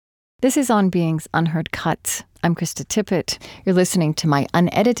This is On Being's Unheard Cuts. I'm Krista Tippett. You're listening to my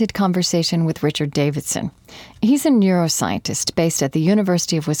unedited conversation with Richard Davidson. He's a neuroscientist based at the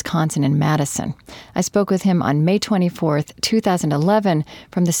University of Wisconsin in Madison. I spoke with him on May 24th, 2011,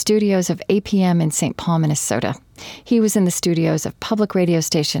 from the studios of APM in St. Paul, Minnesota. He was in the studios of public radio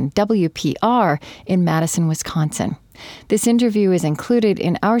station WPR in Madison, Wisconsin. This interview is included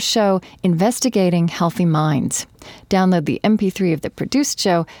in our show, Investigating Healthy Minds. Download the MP3 of the produced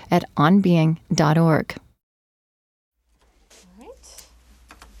show at onbeing.org. All right.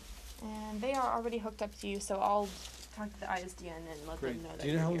 And they are already hooked up to you, so I'll talk to the ISDN and let them know that. Do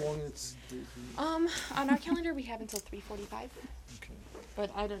you know how long it's? On our calendar, we have until 3:45. Okay. But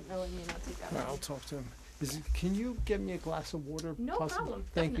I don't know. It may not take that long. I'll talk to him. Can you get me a glass of water? No problem.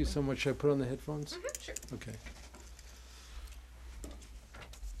 Thank you so much. Should I put on the headphones? Mm-hmm, sure. Okay.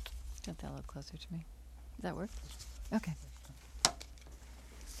 Get that a little closer to me. Does that work? Okay.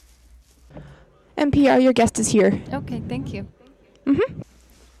 NPR, your guest is here. Okay, thank you. Mm-hmm.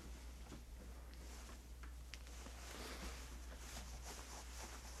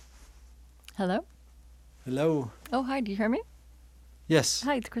 Hello? Hello. Oh, hi, do you hear me? Yes.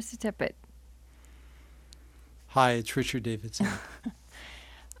 Hi, it's Krista Tippett. Hi, it's Richard Davidson.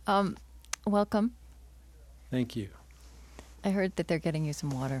 Welcome. Thank you. I heard that they're getting you some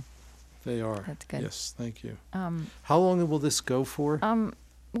water. They are. That's good. Yes, thank you. How long will this go for?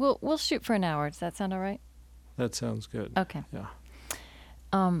 We'll shoot for an hour. Does that sound all right? That sounds good. Okay. Yeah.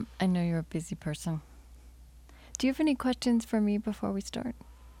 I know you're a busy person. Do you have any questions for me before we start?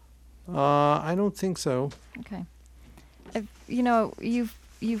 I don't think so. Okay.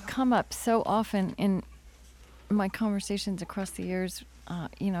 You've come up so often in my conversations across the years.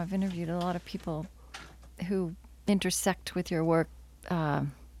 I've interviewed a lot of people who intersect with your work.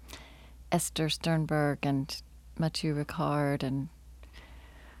 Esther Sternberg and Mathieu Ricard, and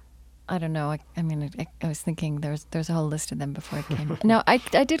I don't know. I was thinking there's a whole list of them before I came. Now, I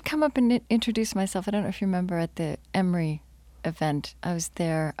did come up and introduce myself. I don't know if you remember at the Emory event. I was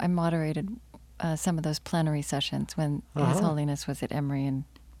there. I moderated some of those plenary sessions when His Holiness was at Emory and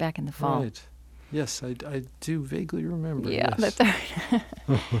back in the fall. Right. Yes, I do vaguely remember. Yeah, yes. that's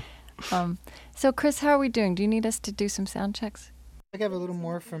all right. So, Chris, how are we doing? Do you need us to do some sound checks? I have a little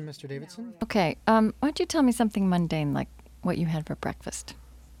more from Mr. Davidson. Okay. Why don't you tell me something mundane, like what you had for breakfast?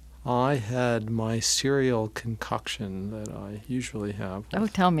 I had my cereal concoction that I usually have. Oh,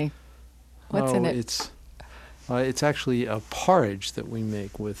 tell me. What's in it? It's actually a porridge that we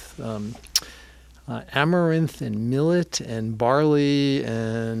make with amaranth and millet and barley,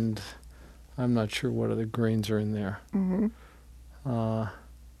 and I'm not sure what other grains are in there. Mm-hmm.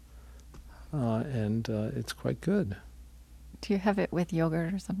 And it's quite good. Do you have it with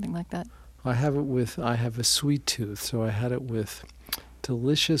yogurt or something like that? I have a sweet tooth, so I had it with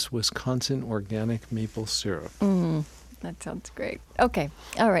delicious Wisconsin organic maple syrup. That sounds great. Okay.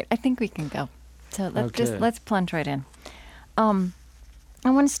 All right. I think we can go. So let's plunge right in. I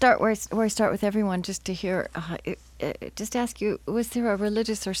want to start where I start with everyone, just to hear, just ask you, was there a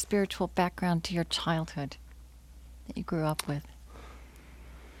religious or spiritual background to your childhood that you grew up with?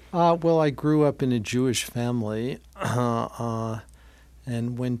 Well, I grew up in a Jewish family and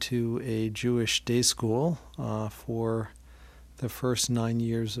went to a Jewish day school for the first 9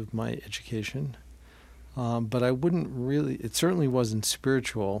 years of my education. But I it certainly wasn't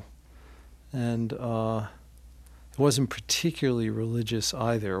spiritual, and it wasn't particularly religious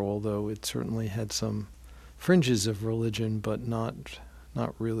either, although it certainly had some fringes of religion, but not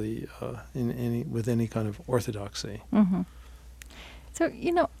really with any kind of orthodoxy. Mm-hmm. So,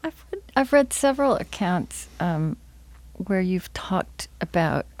 I've read several accounts where you've talked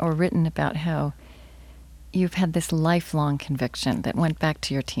about or written about how you've had this lifelong conviction that went back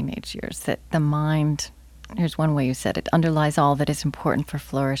to your teenage years, that the mind, here's one way you said it, underlies all that is important for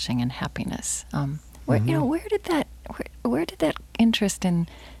flourishing and happiness. Where did that interest in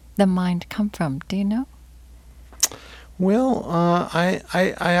the mind come from? Do you know? Well, I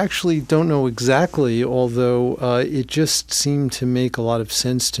actually don't know exactly, although it just seemed to make a lot of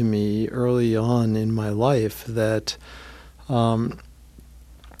sense to me early on in my life that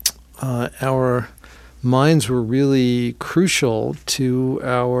our minds were really crucial to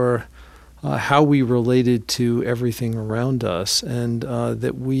our how we related to everything around us, and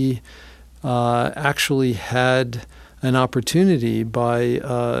that we actually had an opportunity by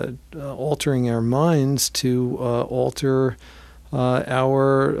altering our minds to alter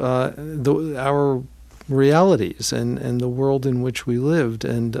our realities and the world in which we lived.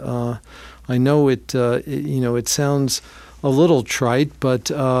 And I know it sounds a little trite, but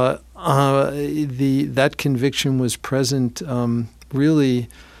that conviction was present really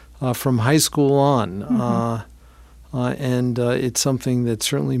from high school on. And it's something that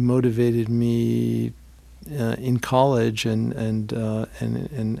certainly motivated me in college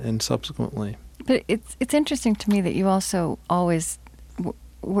and subsequently. But it's interesting to me that you also always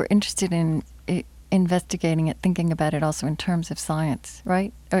were interested in investigating it, thinking about it also in terms of science,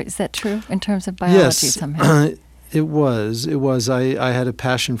 right? Or is that true in terms of biology somehow? It was. I had a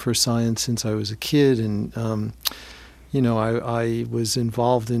passion for science since I was a kid, and I was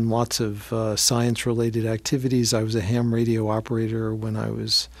involved in lots of science-related activities. I was a ham radio operator when I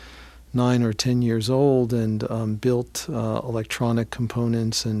was 9 or 10 years old, and built electronic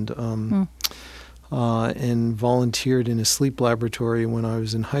components, and volunteered in a sleep laboratory when I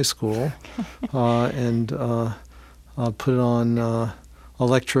was in high school, and put on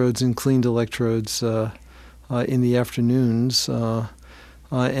electrodes and cleaned electrodes in the afternoons.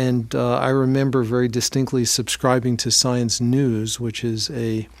 And I remember very distinctly subscribing to Science News, which is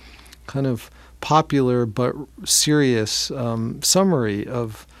a kind of popular but serious summary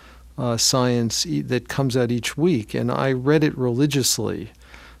of science that comes out each week. And I read it religiously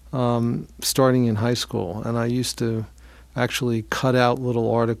starting in high school. And I used to actually cut out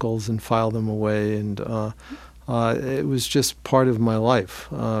little articles and file them away. And it was just part of my life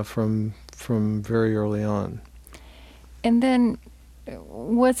from very early on. And then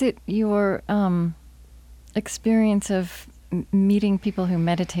was it your experience of meeting people who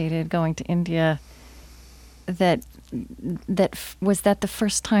meditated, going to India, was that the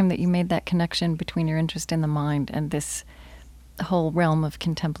first time that you made that connection between your interest in the mind and this whole realm of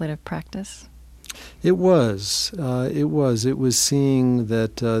contemplative practice? It was. It was seeing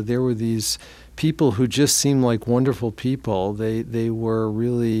that there were these people who just seemed like wonderful people. They were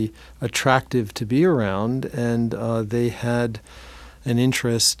really attractive to be around, and they had an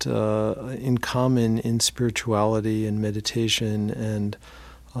interest in common in spirituality and meditation, and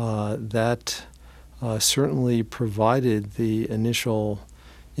that certainly provided the initial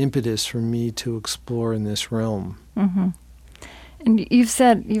impetus for me to explore in this realm. Mm-hmm. And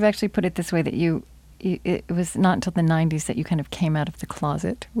you've actually put it this way, that it was not until the 90s that you kind of came out of the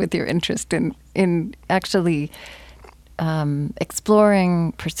closet with your interest in actually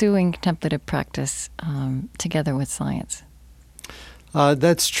exploring, pursuing contemplative practice together with science.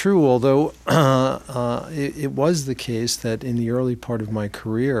 That's true, although it was the case that in the early part of my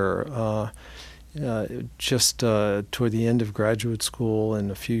career, just toward the end of graduate school and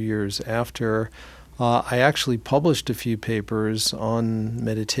a few years after, I actually published a few papers on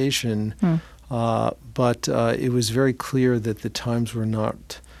meditation, but it was very clear that the times were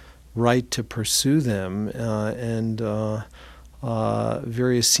not right to pursue them, and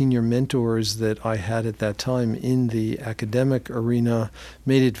various senior mentors that I had at that time in the academic arena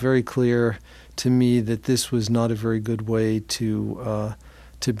made it very clear to me that this was not a very good way to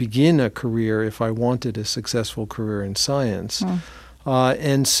begin a career if I wanted a successful career in science.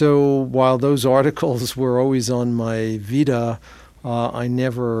 And so while those articles were always on my vita, I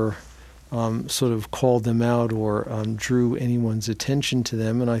never sort of called them out or drew anyone's attention to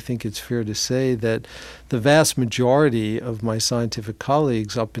them. And I think it's fair to say that the vast majority of my scientific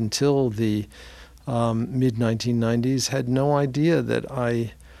colleagues up until the mid-1990s had no idea that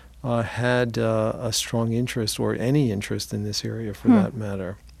I had a strong interest or any interest in this area for that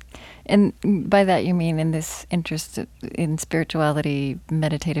matter. And by that you mean in this interest in spirituality,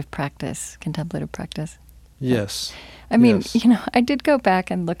 meditative practice, contemplative practice? Yes. I mean, yes. I did go back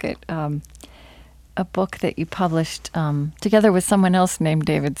and look at a book that you published together with someone else named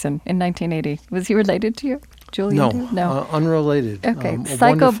Davidson in 1980. Was he related to you, Julian? No, unrelated. Okay,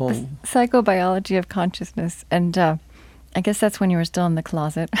 Wonderful. Psychobiology of Consciousness. And I guess that's when you were still in the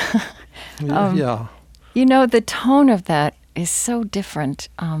closet. Yeah. The tone of that is so different.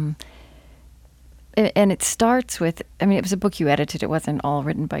 And it starts with, it was a book you edited, it wasn't all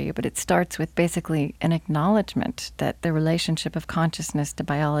written by you, but it starts with basically an acknowledgement that the relationship of consciousness to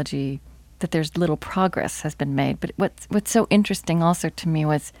biology, that there's little progress has been made. But what's so interesting also to me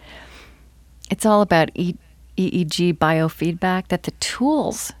was it's all about EEG biofeedback, that the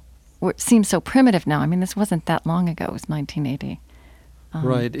tools seem so primitive now. This wasn't that long ago, it was 1980.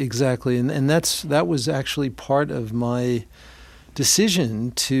 Right, exactly. And that was actually part of my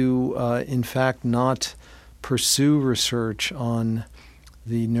decision to, in fact, not pursue research on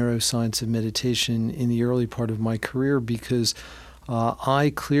the neuroscience of meditation in the early part of my career, because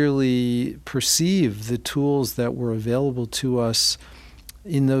I clearly perceived the tools that were available to us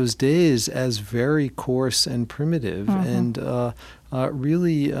in those days as very coarse and primitive, and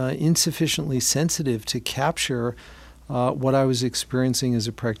really insufficiently sensitive to capture what I was experiencing as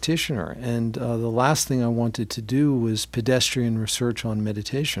a practitioner. And the last thing I wanted to do was pedestrian research on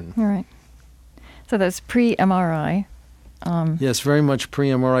meditation. All right. So that's pre-MRI. Yes, very much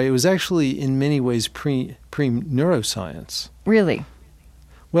pre-MRI. It was actually in many ways pre-neuroscience. Really?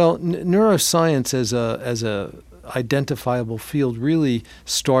 Well, neuroscience as a identifiable field really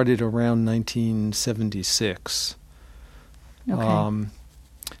started around 1976. Okay.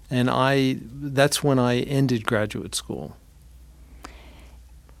 And that's when I ended graduate school.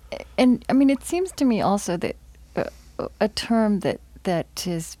 And I mean, it seems to me also that a term that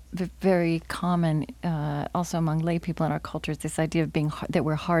is very common also among lay people in our culture is this idea of that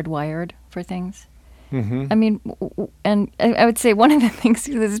we're hardwired for things. Mm-hmm. I mean, and I would say one of the things,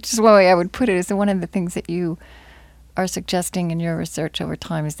 this is just one way I would put it, is that one of the things that you are suggesting in your research over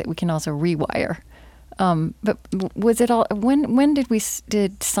time is that we can also rewire. But was it all, when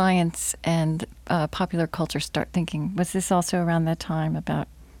did science and popular culture start thinking? Was this also around that time about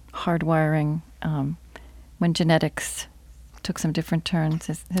hardwiring, when genetics took some different turns?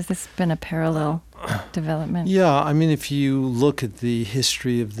 Has this been a parallel development? Yeah, I mean, if you look at the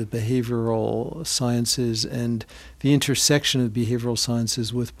history of the behavioral sciences and the intersection of behavioral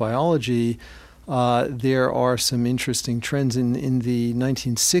sciences with biology, there are some interesting trends. In the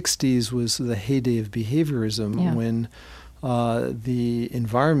 1960s was the heyday of behaviorism, when the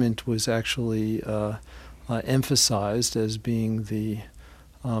environment was actually emphasized as being the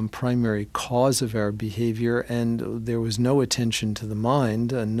primary cause of our behavior, and there was no attention to the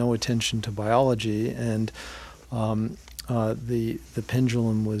mind and no attention to biology, and the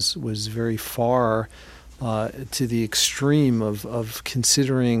pendulum was very far to the extreme of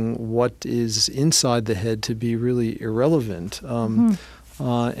considering what is inside the head to be really irrelevant.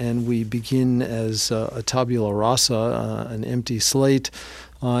 And we begin as a tabula rasa, an empty slate,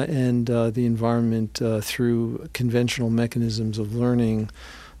 and the environment through conventional mechanisms of learning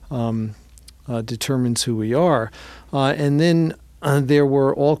determines who we are. And then there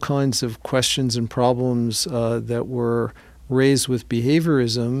were all kinds of questions and problems that were raised with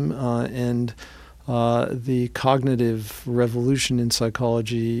behaviorism, and the cognitive revolution in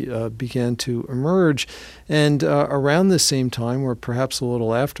psychology began to emerge. And around the same time, or perhaps a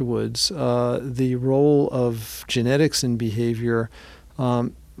little afterwards, the role of genetics in behavior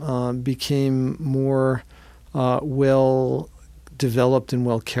became more well developed and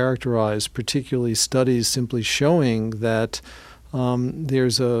well characterized, particularly studies simply showing that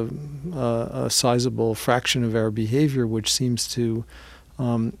there's a sizable fraction of our behavior which seems to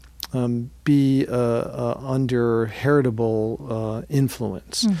be under heritable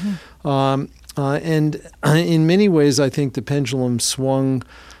influence. And in many ways, I think the pendulum swung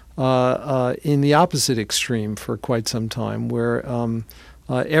in the opposite extreme for quite some time, where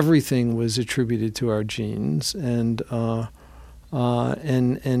everything was attributed to our genes, and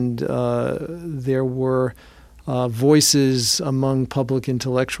there were voices among public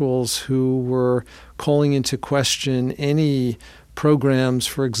intellectuals who were calling into question any programs,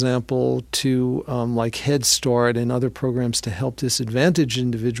 for example, to like Head Start and other programs to help disadvantaged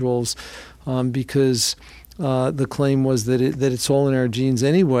individuals, because the claim was that it's all in our genes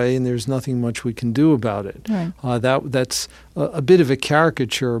anyway, and there's nothing much we can do about it. Right. That's a bit of a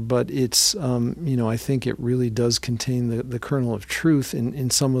caricature, but it's I think it really does contain the kernel of truth in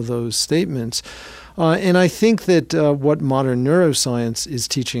some of those statements. And I think that what modern neuroscience is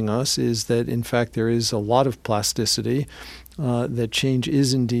teaching us is that, in fact, there is a lot of plasticity, that change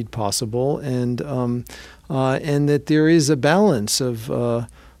is indeed possible, and that there is a balance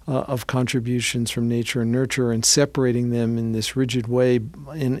of contributions from nature and nurture, and separating them in this rigid way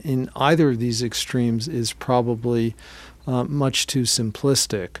in either of these extremes is probably much too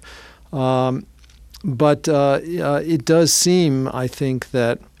simplistic. But it does seem, I think,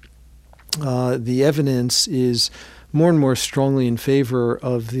 that the evidence is more and more strongly in favor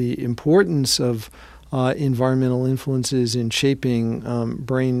of the importance of environmental influences in shaping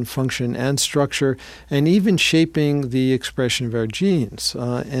brain function and structure, and even shaping the expression of our genes.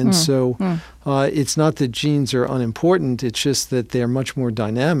 So it's not that genes are unimportant, it's just that they're much more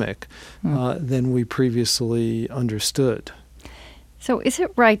dynamic than we previously understood. So is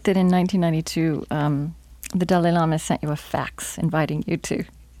it right that in 1992 the Dalai Lama sent you a fax inviting you to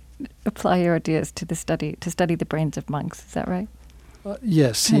apply your ideas to study the brains of monks? Is that right?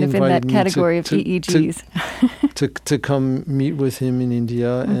 Yes, kind of in that category of EEGs. to come meet with him in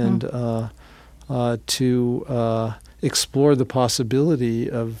India and to explore the possibility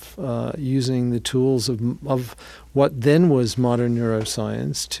of using the tools of what then was modern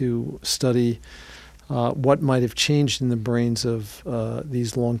neuroscience to study what might have changed in the brains of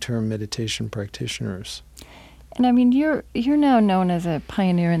these long-term meditation practitioners. And I mean, you're now known as a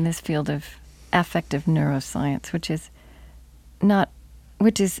pioneer in this field of affective neuroscience, which is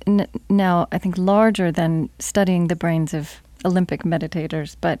now I think larger than studying the brains of Olympic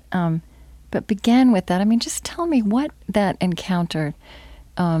meditators, but began with that. I mean, just tell me what that encounter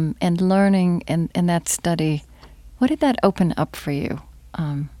and learning and that study, what did that open up for you?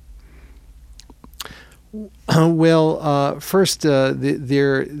 First,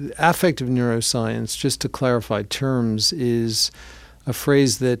 their affective neuroscience, just to clarify terms, is a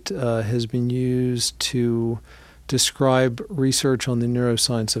phrase that has been used to describe research on the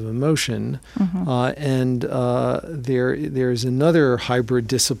neuroscience of emotion. And there's another hybrid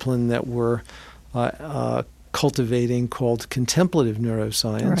discipline that we're cultivating called contemplative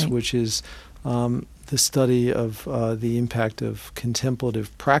neuroscience, right, which is the study of the impact of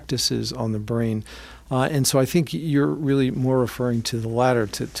contemplative practices on the brain. And so I think you're really more referring to the latter,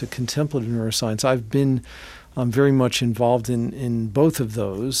 to contemplative neuroscience. I've been very much involved in both of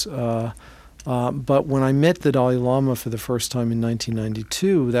those. But when I met the Dalai Lama for the first time in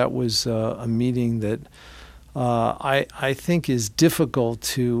 1992, that was a meeting that I think is difficult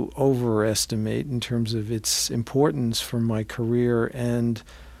to overestimate in terms of its importance for my career and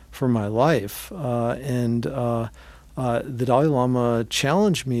for my life. The Dalai Lama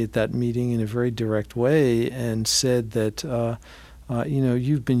challenged me at that meeting in a very direct way and said that,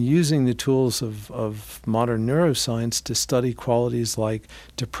 you've been using the tools of modern neuroscience to study qualities like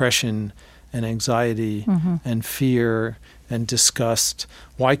depression and anxiety and fear and disgust.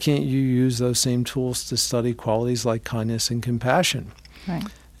 Why can't you use those same tools to study qualities like kindness and compassion? Right.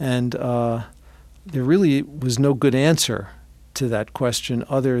 And there really was no good answer to that question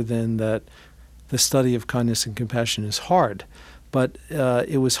other than that the study of kindness and compassion is hard. But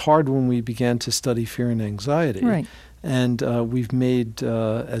it was hard when we began to study fear and anxiety. Right. And we've made,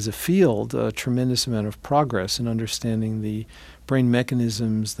 as a field, a tremendous amount of progress in understanding the brain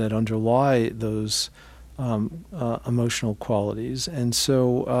mechanisms that underlie those emotional qualities. And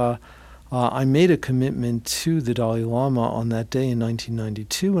so I made a commitment to the Dalai Lama on that day in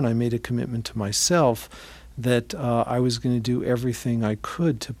 1992, and I made a commitment to myself that I was going to do everything I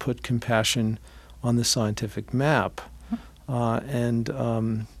could to put compassion on the scientific map. And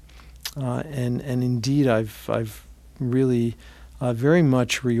indeed, I've really very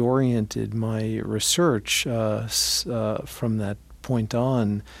much reoriented my research from that point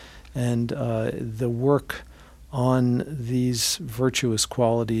on, and the work on these virtuous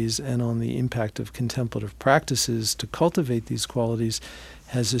qualities and on the impact of contemplative practices to cultivate these qualities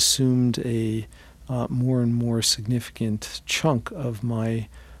has assumed a more and more significant chunk of my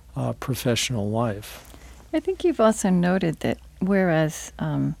professional life. I think you've also noted that whereas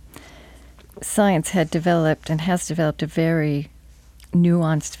science had developed and has developed a very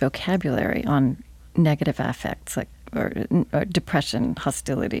nuanced vocabulary on negative affects like or depression,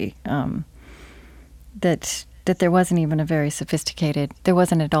 hostility, that there wasn't even there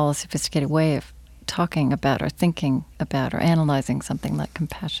wasn't at all a sophisticated way of talking about or thinking about or analyzing something like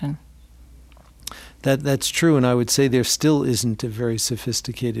compassion. That's true, and I would say there still isn't a very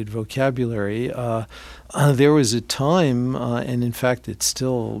sophisticated vocabulary. There was a time, and in fact it's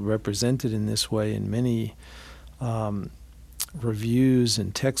still represented in this way in many reviews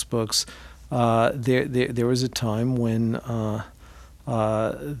and textbooks, there was a time when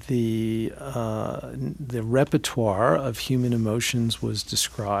the repertoire of human emotions was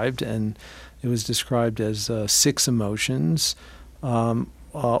described, and it was described as 6 emotions,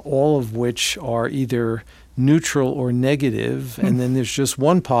 all of which are either neutral or negative, and then there's just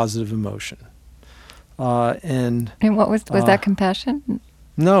one positive emotion. And what was that compassion?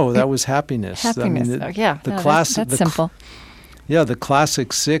 No, that was happiness. Happiness. I mean, That's simple. The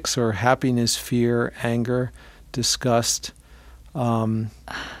classic 6 are happiness, fear, anger, disgust,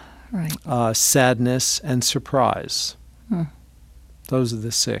 sadness, and surprise. Those are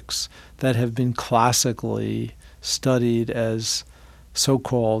the 6 that have been classically studied as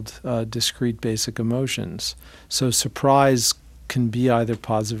so-called discrete basic emotions. So surprise can be either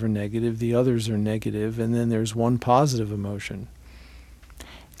positive or negative. The others are negative, and then there's one positive emotion.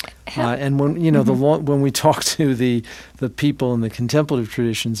 And when when we talk to the people in the contemplative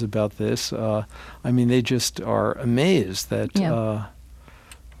traditions about this, they just are amazed that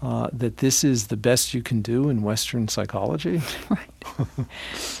that this is the best you can do in Western psychology. Right.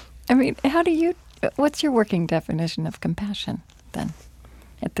 What's your working definition of compassion then,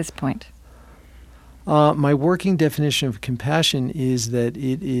 at this point? My working definition of compassion is that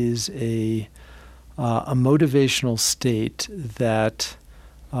it is a motivational state that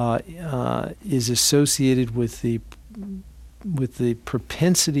is associated with the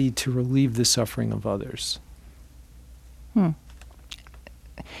propensity to relieve the suffering of others.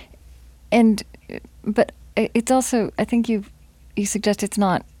 And, but it's also, I think you suggest it's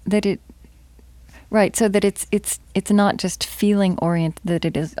not that it, right, so that it's not just feeling oriented, that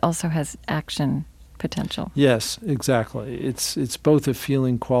it is also has action potential. Yes, exactly. It's both a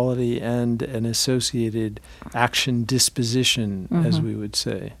feeling quality and an associated action disposition, as we would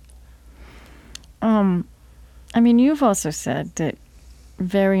say. I mean, you've also said that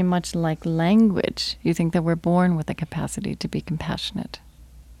very much like language, you think that we're born with the capacity to be compassionate.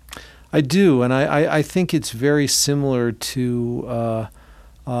 I do, and I think it's very similar to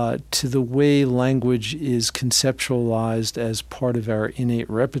the way language is conceptualized as part of our innate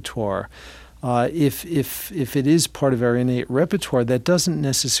repertoire. If it is part of our innate repertoire, that doesn't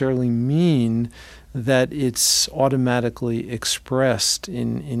necessarily mean that it's automatically expressed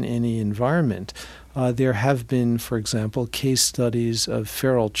in any environment. There have been, for example, case studies of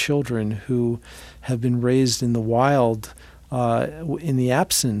feral children who have been raised in the wild in the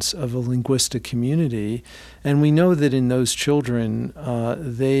absence of a linguistic community, and we know that in those children,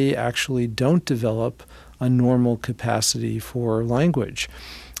 they actually don't develop a normal capacity for language.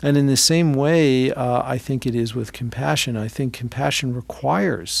 And in the same way, I think it is with compassion. I think compassion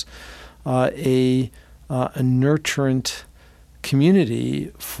requires a nurturant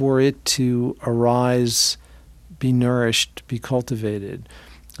community for it to arise, be nourished, be cultivated.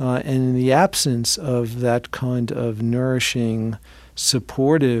 And in the absence of that kind of nourishing,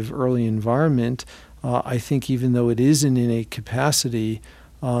 supportive early environment, I think even though it is an innate capacity,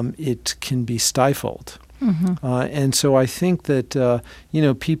 it can be stifled. And so I think that,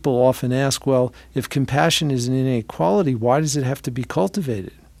 people often ask, well, if compassion is an innate quality, why does it have to be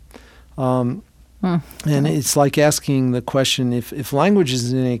cultivated? And it's like asking the question, if language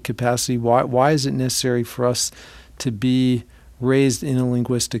is an innate capacity, why is it necessary for us to be raised in a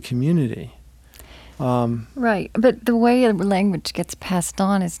linguistic community? Right. But the way a language gets passed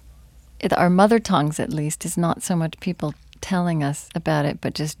on is, our mother tongues at least, is not so much people telling us about it,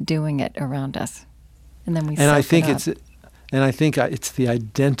 but just doing it around us. And then we and I think it up. I think it's the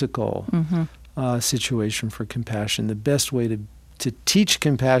identical situation for compassion. The best way to teach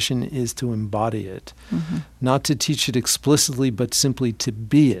compassion is to embody it, not to teach it explicitly, but simply to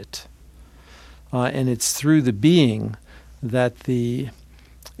be it. And it's through the being that the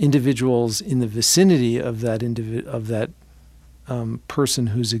individuals in the vicinity of that person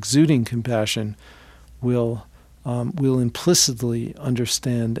who's exuding compassion will implicitly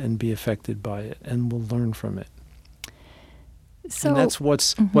understand and be affected by it, and will learn from it. So, and that's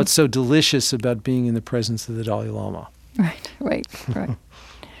what's so delicious about being in the presence of the Dalai Lama. Right.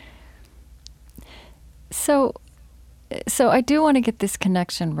 So I do want to get this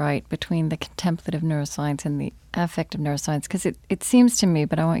connection right between the contemplative neuroscience and the affective neuroscience, because it seems to me,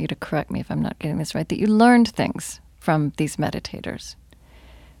 but I want you to correct me if I'm not getting this right, that you learned things from these meditators,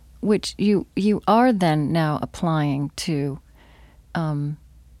 which you are then now applying to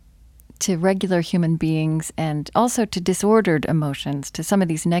regular human beings, and also to disordered emotions, to some of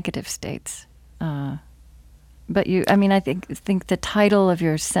these negative states. But I think the title of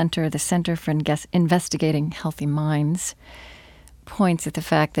your center, the Center for Investigating Healthy Minds, points at the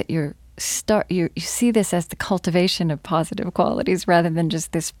fact that you see this as the cultivation of positive qualities rather than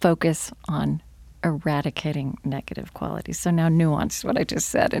just this focus on eradicating negative qualities. So now nuance what I just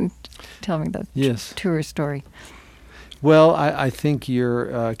said and tell me the truer story. Well, I think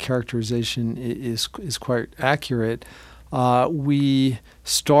your characterization is quite accurate. We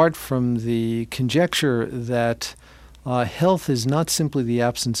start from the conjecture that health is not simply the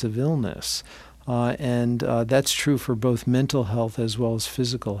absence of illness, and that's true for both mental health as well as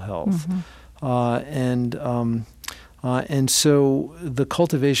physical health. And so the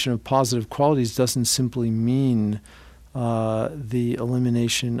cultivation of positive qualities doesn't simply mean the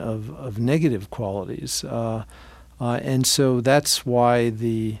elimination of negative qualities. And so that's why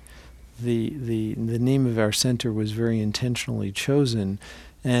the name of our center was very intentionally chosen.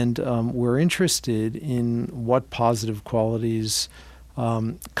 And we're interested in what positive qualities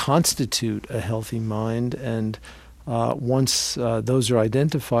constitute a healthy mind. And once those are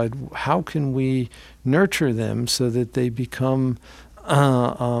identified, how can we nurture them so that they become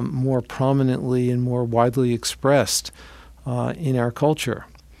more prominently and more widely expressed in our culture?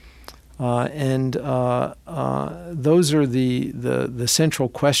 And those are the central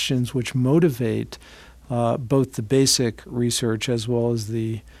questions which motivate both the basic research as well as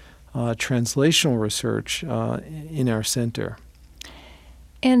the translational research in our center.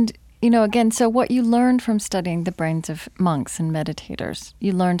 And, again, so what you learned from studying the brains of monks and meditators,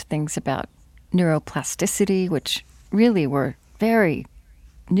 you learned things about neuroplasticity, which really were very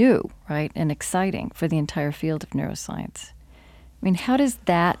new, right, and exciting for the entire field of neuroscience. I mean, how does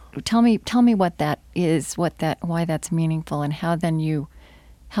that, tell me what that is, why that's meaningful, and how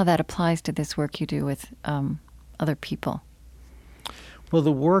that applies to this work you do with other people. Well,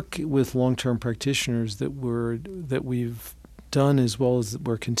 the work with long-term practitioners that we've done, as well as that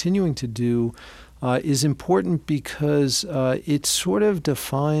we're continuing to do, is important because it sort of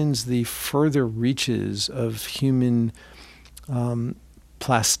defines the further reaches of human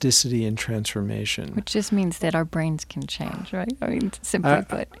plasticity and transformation. Which just means that our brains can change, right? I mean, simply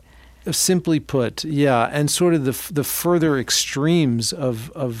put. Simply put, yeah, and sort of the further extremes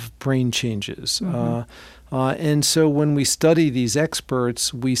of brain changes. Mm-hmm. And so when we study these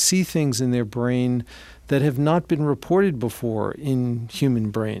experts, we see things in their brain that have not been reported before in human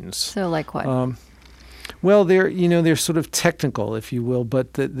brains. So like what? Well, they're sort of technical, if you will,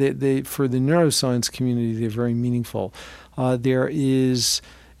 but they for the neuroscience community, they're very meaningful. There is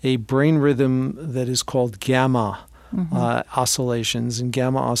a brain rhythm that is called gamma oscillations, and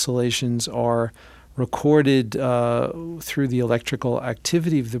gamma oscillations are recorded through the electrical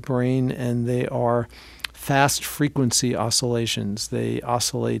activity of the brain, and they are fast frequency oscillations. They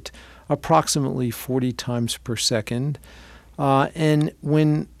oscillate approximately 40 times per second. And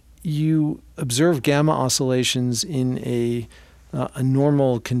when you observe gamma oscillations in a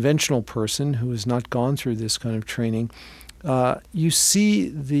normal, conventional person who has not gone through this kind of training, you see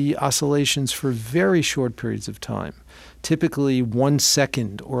the oscillations for very short periods of time, typically 1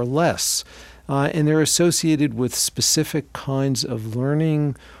 second or less. And they're associated with specific kinds of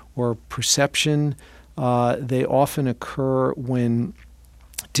learning or perception. They often occur when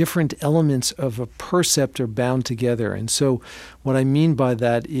different elements of a percept are bound together. And so what I mean by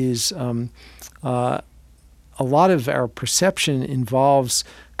that is a lot of our perception involves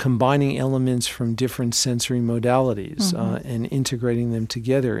combining elements from different sensory modalities and integrating them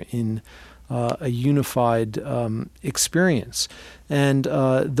together in a unified experience. And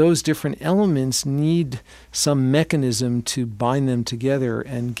those different elements need some mechanism to bind them together,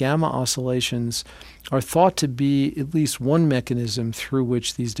 and gamma oscillations are thought to be at least one mechanism through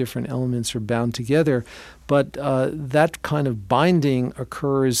which these different elements are bound together. But that kind of binding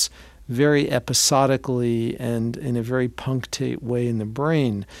occurs very episodically and in a very punctate way in the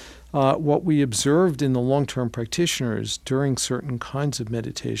brain. What we observed in the long-term practitioners during certain kinds of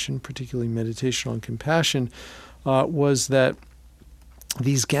meditation, particularly meditation on compassion, was that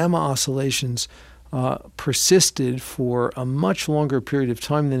these gamma oscillations persisted for a much longer period of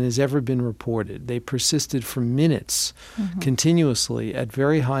time than has ever been reported. They persisted for minutes continuously at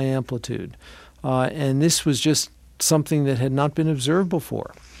very high amplitude. And this was just something that had not been observed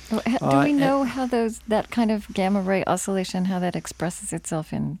before. Do we know how that kind of gamma ray oscillation, how that expresses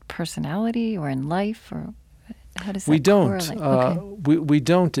itself in personality or in life, or how does that correlate? We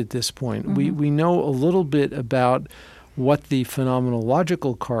don't at this point. We know a little bit about what the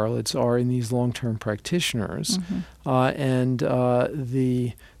phenomenological correlates are in these long-term practitioners, and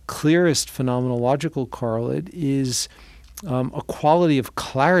the clearest phenomenological correlate is a quality of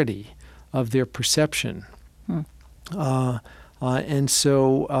clarity of their perception. And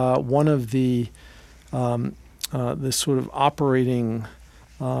so one of the sort of operating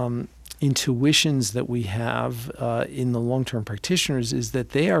intuitions that we have in the long-term practitioners is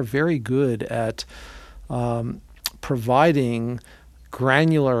that they are very good at providing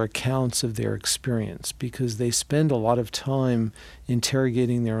granular accounts of their experience because they spend a lot of time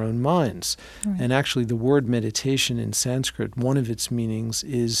interrogating their own minds. Right. And actually the word meditation in Sanskrit, one of its meanings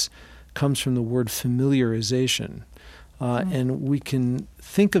comes from the word familiarization. And we can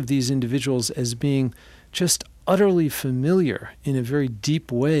think of these individuals as being just utterly familiar in a very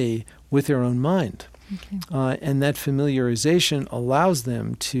deep way with their own mind. And that familiarization allows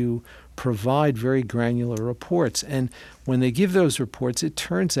them to provide very granular reports. And when they give those reports, it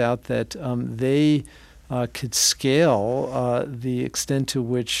turns out that they could scale the extent to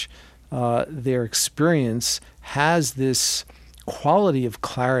which their experience has this quality of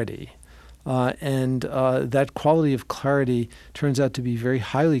clarity. And that quality of clarity turns out to be very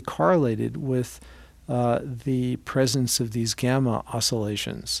highly correlated with the presence of these gamma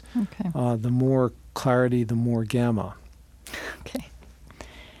oscillations. The more clarity, the more gamma. Okay.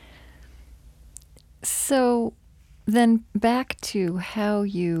 So then back to how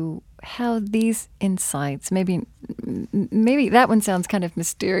these insights, maybe that one sounds kind of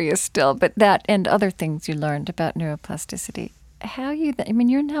mysterious still, but that and other things you learned about neuroplasticity.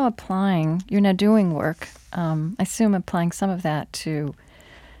 You're now doing work, I assume applying some of that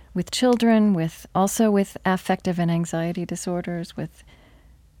with children, with affective and anxiety disorders, with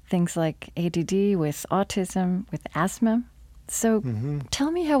things like ADD, with autism, with asthma. So tell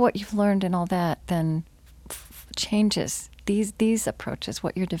me how what you've learned and all that then changes these approaches,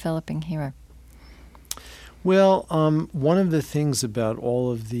 what you're developing here. Well, one of the things about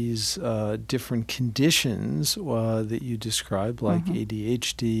all of these different conditions that you described, like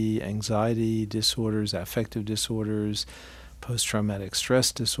ADHD, anxiety disorders, affective disorders, post-traumatic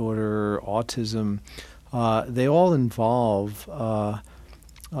stress disorder, autism, they all involve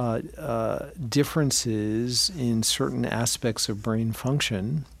differences in certain aspects of brain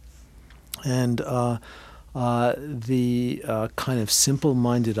function. And the kind of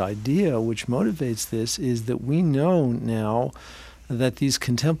simple-minded idea which motivates this is that we know now that these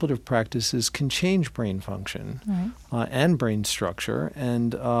contemplative practices can change brain function and brain structure.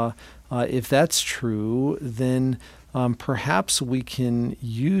 And if that's true, then perhaps we can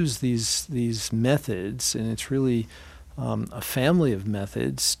use these methods, and it's really a family of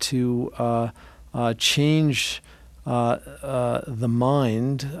methods, to change the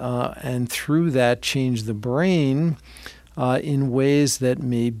mind, and through that change the brain in ways that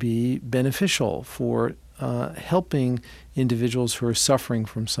may be beneficial for helping individuals who are suffering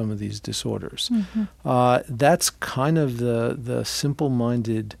from some of these disorders. That's kind of the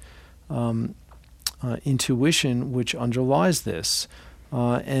simple-minded intuition which underlies this.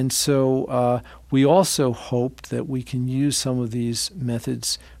 And so we also hope that we can use some of these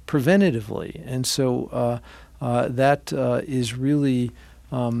methods preventatively. And so that is really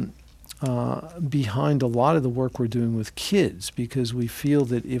behind a lot of the work we're doing with kids, because we feel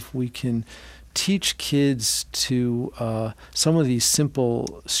that if we can teach kids to some of these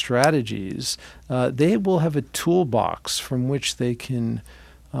simple strategies, they will have a toolbox from which they can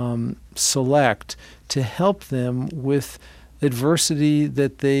select to help them with adversity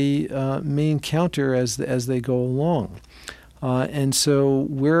that they may encounter as they go along. And so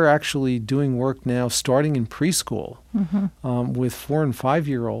we're actually doing work now starting in preschool with 4 and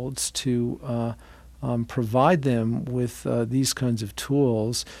 5-year-olds to provide them with these kinds of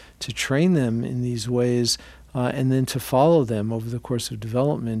tools, to train them in these ways, and then to follow them over the course of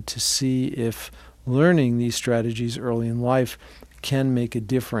development to see if learning these strategies early in life can make a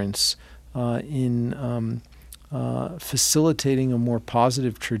difference in facilitating a more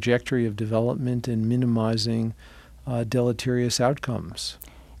positive trajectory of development and minimizing deleterious outcomes.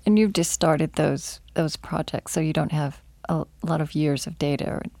 And you've just started those projects, so you don't have a lot of years of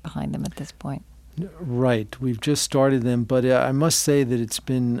data behind them at this point. Right. We've just started them, but I must say that it's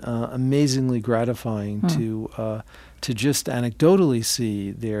been amazingly gratifying to just anecdotally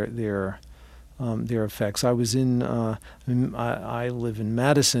see their effects. I was I live in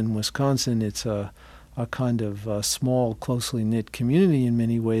Madison, Wisconsin. It's a kind of small, closely knit community in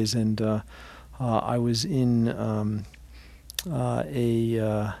many ways, and I was in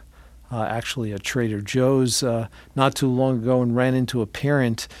actually a Trader Joe's not too long ago, and ran into a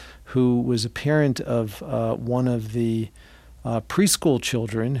parent who was a parent of one of the preschool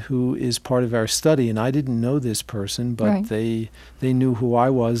children who is part of our study. And I didn't know this person, but they knew who I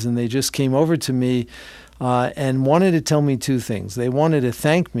was, and they just came over to me and wanted to tell me 2 things. They wanted to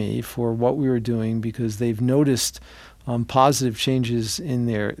thank me for what we were doing because they've noticed positive changes in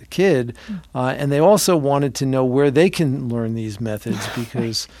their kid, and they also wanted to know where they can learn these methods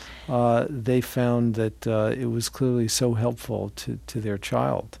because they found that it was clearly so helpful to their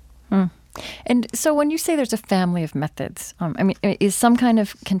child. And so when you say there's a family of methods, I mean, is some kind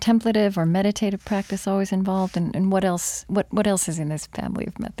of contemplative or meditative practice always involved? And what else is in this family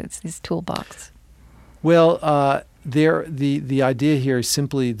of methods, this toolbox? Well, the idea here is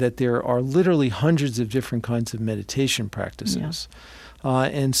simply that there are literally hundreds of different kinds of meditation practices.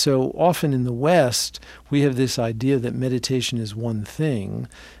 And so often in the West, we have this idea that meditation is one thing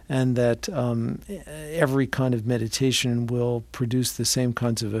and that every kind of meditation will produce the same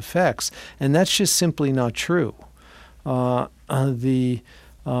kinds of effects. And that's just simply not true. The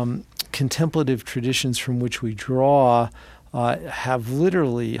contemplative traditions from which we draw have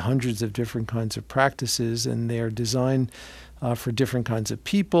literally hundreds of different kinds of practices, and they are designed for different kinds of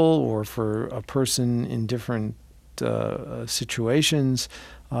people or for a person in different situations.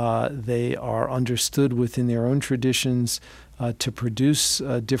 They are understood within their own traditions to produce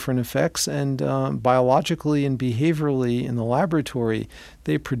different effects, and biologically and behaviorally in the laboratory,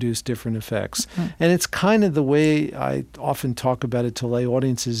 they produce different effects. And it's kind of the way I often talk about it to lay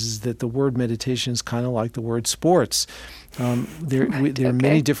audiences, is that the word meditation is kind of like the word sports. There are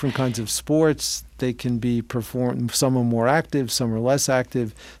many different kinds of sports. They can be performed, some are more active, some are less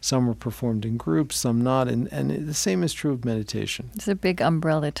active, some are performed in groups, some not, and the same is true of meditation. It's a big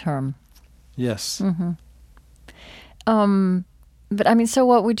umbrella term. Yes. But I mean, so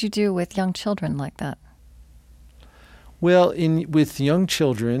what would you do with young children like that? Well, with young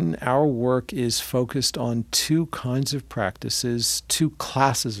children, our work is focused on two kinds of practices, two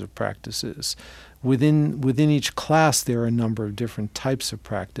classes of practices. Within each class, there are a number of different types of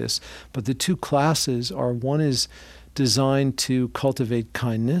practice, but the two classes are, one is designed to cultivate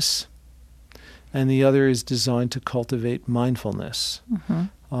kindness, and the other is designed to cultivate mindfulness.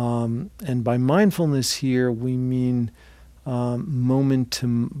 And by mindfulness here, we mean by moment,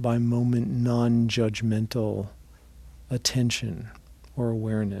 non-judgmental attention or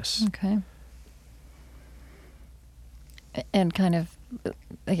awareness. Okay. And kind of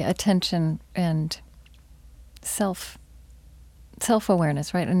attention and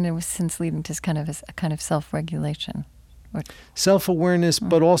self-awareness, right? And it was since leading to kind of a kind of self-regulation. Self-awareness,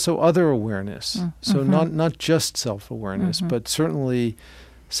 but also other awareness. So not just self-awareness, but certainly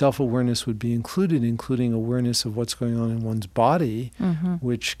self-awareness would be including awareness of what's going on in one's body,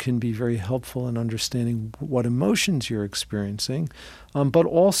 which can be very helpful in understanding what emotions you're experiencing, but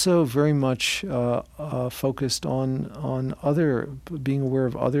also very much focused on being aware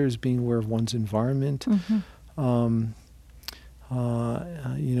of others, being aware of one's environment. There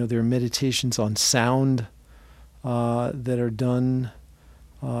are meditations on sound that are done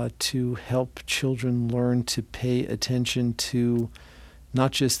to help children learn to pay attention to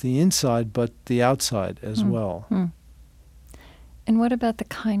not just the inside, but the outside as well. And what about the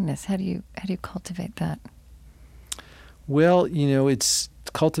kindness? How do you cultivate that? Well, it's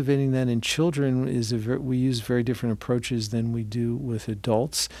cultivating that in children we use very different approaches than we do with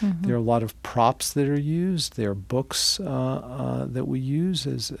adults. There are a lot of props that are used. There are books that we use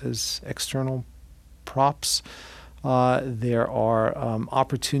as external props. There are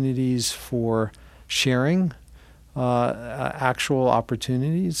opportunities for sharing. Actual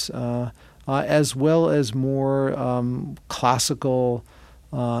opportunities, as well as more classical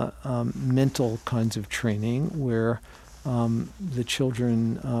mental kinds of training where the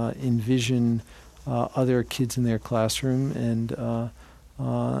children envision other kids in their classroom and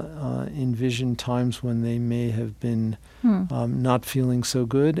envision times when they may have been not feeling so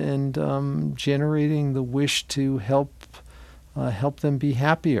good and generating the wish to help them be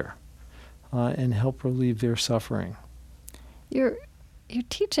happier. And help relieve their suffering. You're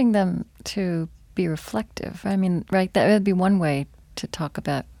teaching them to be reflective. I mean, right? That would be one way to talk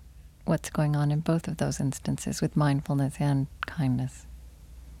about what's going on in both of those instances with mindfulness and kindness.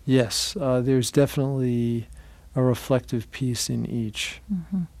 Yes, there's definitely a reflective piece in each.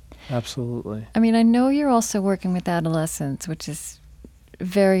 Absolutely. I mean, I know you're also working with adolescents, which is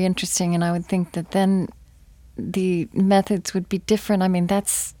very interesting, and I would think that then the methods would be different. I mean,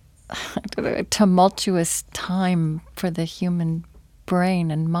 that's a tumultuous time for the human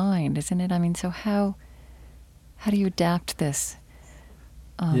brain and mind, isn't it? I mean, so how do you adapt this?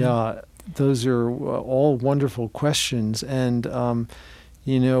 Those are all wonderful questions, and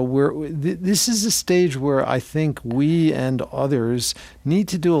this is a stage where I think we and others need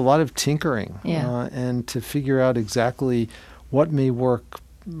to do a lot of tinkering and to figure out exactly what may work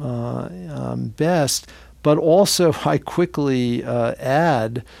best. But also, I quickly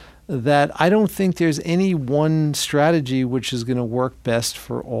add that I don't think there's any one strategy which is going to work best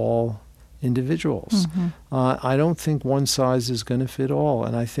for all individuals. I don't think one size is going to fit all.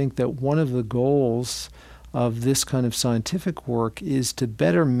 And I think that one of the goals of this kind of scientific work is to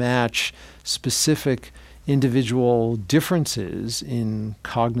better match specific individual differences in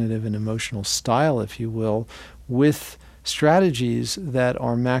cognitive and emotional style, if you will, with strategies that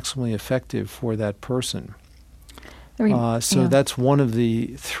are maximally effective for that person. That's one of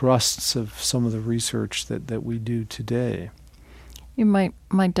the thrusts of some of the research that we do today.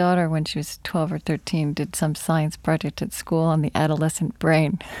 My daughter, when she was 12 or 13, did some science project at school on the adolescent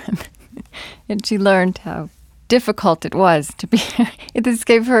brain. And she learned how difficult it was to be. This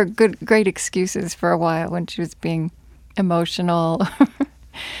gave her great excuses for a while when she was being emotional,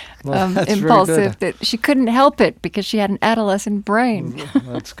 impulsive, that she couldn't help it because she had an adolescent brain.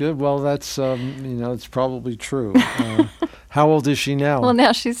 That's good. Well, that's, it's probably true. How old is she now? Well,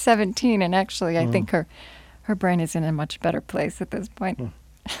 now she's 17, and actually I think her brain is in a much better place at this point.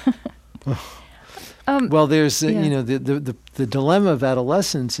 Well, there's, the dilemma of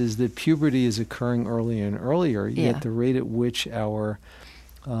adolescence is that puberty is occurring earlier and earlier, yet the rate at which our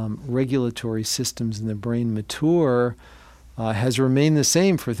regulatory systems in the brain mature has remained the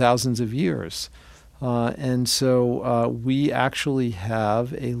same for thousands of years. And so we actually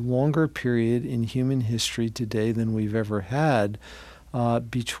have a longer period in human history today than we've ever had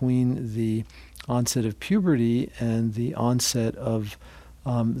between the onset of puberty and the onset of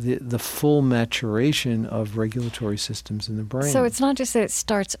the full maturation of regulatory systems in the brain. So it's not just that it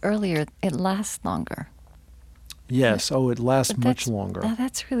starts earlier, it lasts longer. Yes. Oh, it lasts But much longer.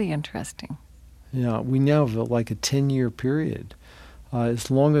 That's really interesting. Yeah, we now have like a 10-year period. It's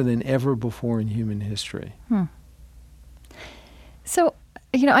longer than ever before in human history. So,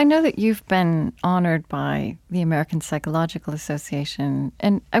 I know that you've been honored by the American Psychological Association,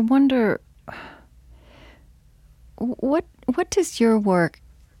 and I wonder, what does your work,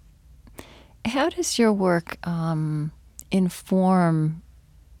 how does your work inform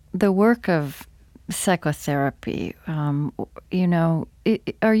the work of psychotherapy?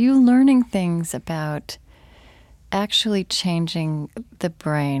 Are you learning things about actually changing the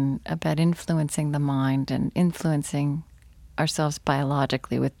brain, about influencing the mind and influencing ourselves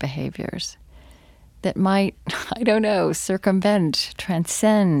biologically with behaviors that might, I don't know, circumvent,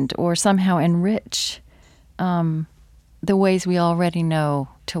 transcend, or somehow enrich the ways we already know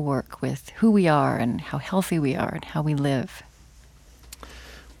to work with who we are and how healthy we are and how we live?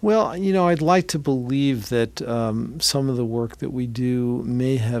 Well, I'd like to believe that some of the work that we do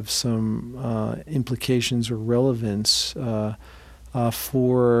may have some implications or relevance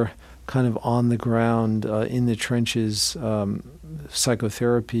for kind of on the ground, in the trenches,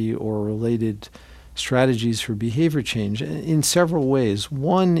 psychotherapy or related strategies for behavior change in several ways.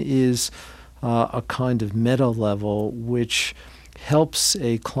 One is a kind of meta level which helps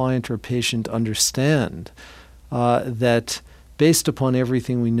a client or patient understand that based upon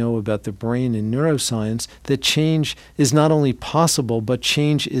everything we know about the brain and neuroscience, that change is not only possible, but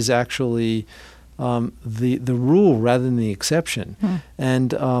change is actually the rule rather than the exception.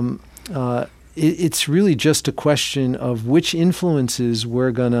 And it's really just a question of which influences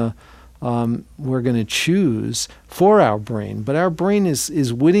we're gonna choose for our brain. But our brain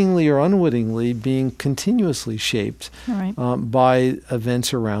is wittingly or unwittingly being continuously shaped by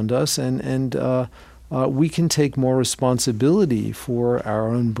events around us, and we can take more responsibility for our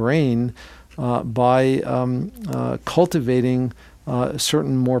own brain by cultivating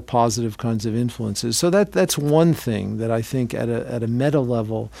certain more positive kinds of influences. So that's one thing that I think at a meta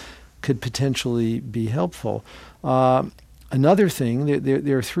level could potentially be helpful. Another thing,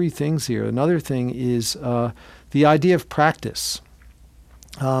 there are three things here. Another thing is the idea of practice.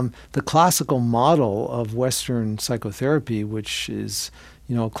 The classical model of Western psychotherapy, which is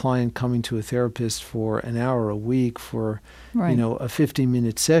a client coming to a therapist for an hour a week for a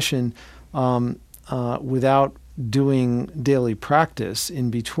 50-minute session without doing daily practice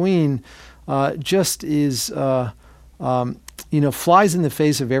in between, just is flies in the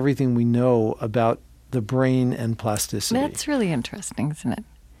face of everything we know about the brain and plasticity. That's really interesting, isn't it?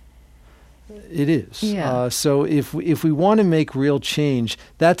 It is. Yeah. So if we want to make real change,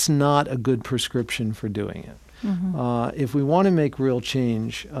 that's not a good prescription for doing it. If we want to make real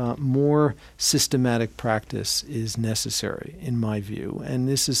change, more systematic practice is necessary, in my view. And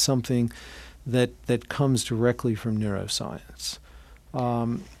this is something that comes directly from neuroscience.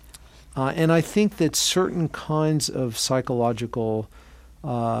 And I think that certain kinds of psychological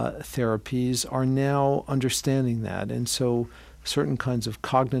therapies are now understanding that. And so certain kinds of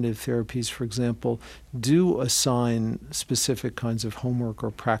cognitive therapies, for example, do assign specific kinds of homework or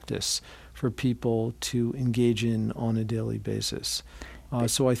practice for people to engage in on a daily basis.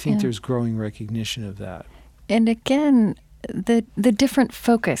 So I think there's growing recognition of that. And again, the different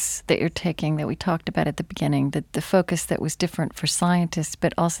focus that you're taking that we talked about at the beginning, the focus that was different for scientists,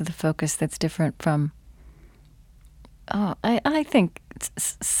 but also the focus that's different from, I think,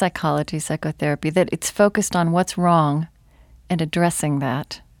 psychology, psychotherapy, that it's focused on what's wrong and addressing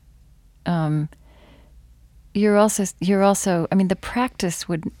that. You're also. I mean, the practice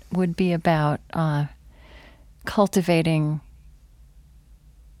would be about cultivating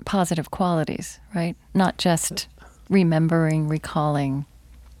positive qualities, right? Not just remembering, recalling,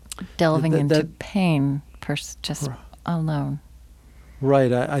 delving into pain just alone.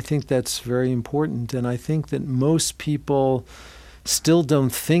 Right. I think that's very important, and I think that most people still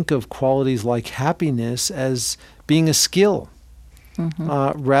don't think of qualities like happiness as being a skill.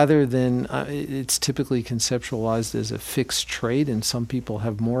 Rather than it's typically conceptualized as a fixed trait, and some people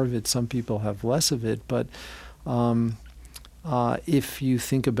have more of it, some people have less of it. But if you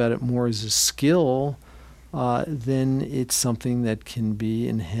think about it more as a skill, then it's something that can be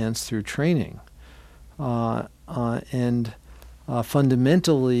enhanced through training. And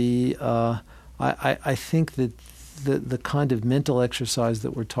fundamentally, I think that the kind of mental exercise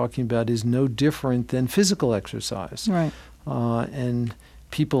that we're talking about is no different than physical exercise. Right. And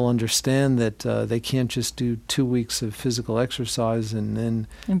people understand that they can't just do 2 weeks of physical exercise and then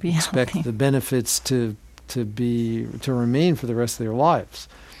expect healthy. The benefits to remain for the rest of their lives.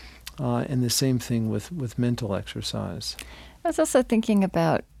 And the same thing with mental exercise. I was also thinking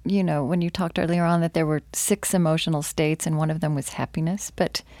about when you talked earlier on that there were 6 emotional states and one of them was happiness.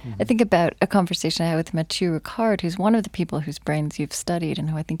 But I think about a conversation I had with Mathieu Ricard, who's one of the people whose brains you've studied and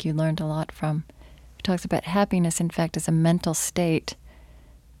who I think you learned a lot from. He talks about happiness, in fact, as a mental state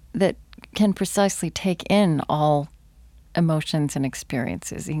that can precisely take in all emotions and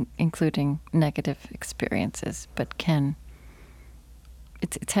experiences, including negative experiences, but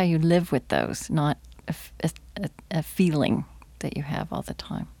it's how you live with those, not a feeling that you have all the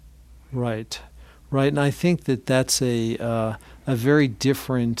time. Right. And I think that that's a very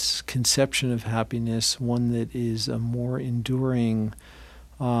different conception of happiness, one that is a more enduring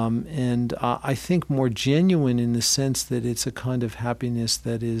and I think more genuine in the sense that it's a kind of happiness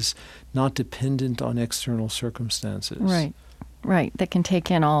that is not dependent on external circumstances. Right. That can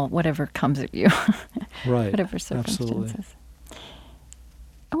take in all whatever comes at you. Right. Whatever circumstances. Absolutely.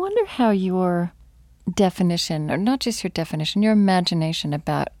 I wonder how your definition, or not just your definition, your imagination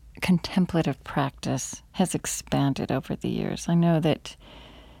about contemplative practice has expanded over the years. I know that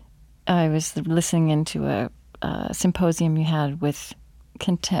I was listening into a symposium you had with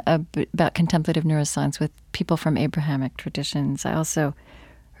about contemplative neuroscience with people from Abrahamic traditions. I also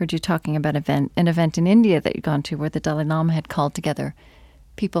heard you talking about an event in India that you'd gone to where the Dalai Lama had called together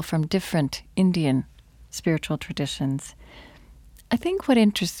people from different Indian spiritual traditions. I think what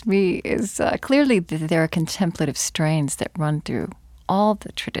interests me is clearly that there are contemplative strains that run through all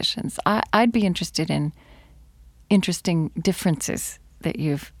the traditions. I'd be interested in interesting differences that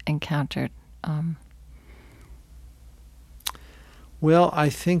you've encountered. Well, I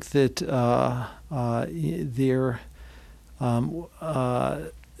think that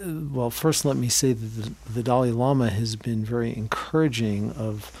well, first let me say that the Dalai Lama has been very encouraging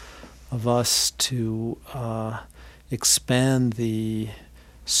of us to expand the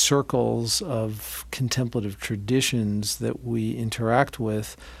circles of contemplative traditions that we interact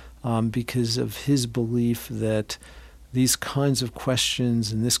with because of his belief that these kinds of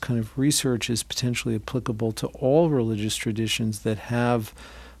questions and this kind of research is potentially applicable to all religious traditions that have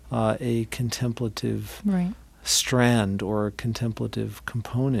a contemplative strand or a contemplative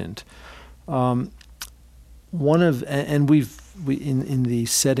component. In the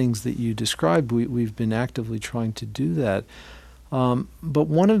settings that you described, we've been actively trying to do that. But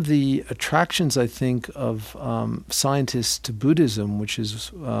one of the attractions, I think, of scientists to Buddhism, which is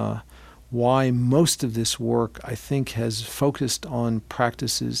why most of this work, I think, has focused on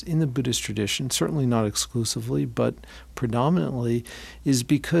practices in the Buddhist tradition, certainly not exclusively, but predominantly, is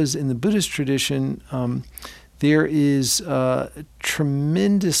because in the Buddhist tradition, there is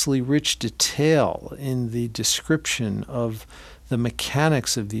tremendously rich detail in the description of the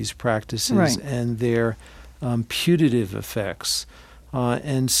mechanics of these practices and their putative effects.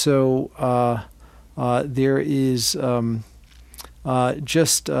 And so there is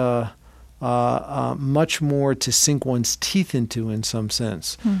just much more to sink one's teeth into in some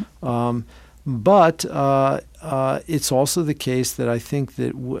sense. But it's also the case that I think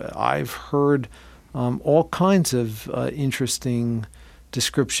that I've heard all kinds of interesting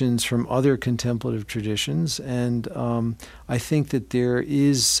descriptions from other contemplative traditions, and I think that there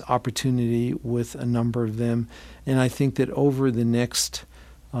is opportunity with a number of them, and I think that over the next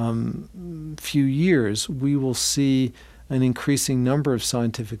few years we will see an increasing number of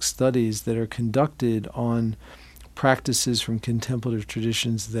scientific studies that are conducted on practices from contemplative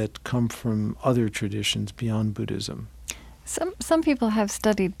traditions that come from other traditions beyond Buddhism. Some people have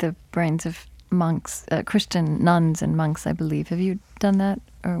studied the brains of monks, Christian nuns and monks, I believe. Have you done that,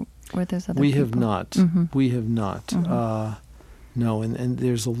 or were those other We people? have not. We have not. No, and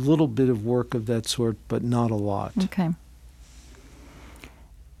there's a little bit of work of that sort, but not a lot. Okay.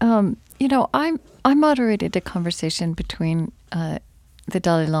 I moderated a conversation between the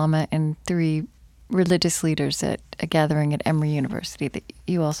Dalai Lama and 3 religious leaders at a gathering at Emory University. That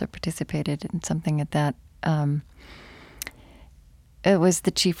you also participated in something at that. It was the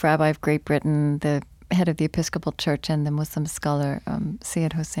chief rabbi of Great Britain, the head of the Episcopal Church, and the Muslim scholar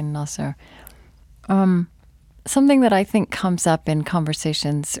Syed Hossein Nasr. Something that I think comes up in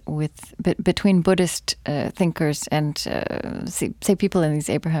conversations between Buddhist thinkers and say people in these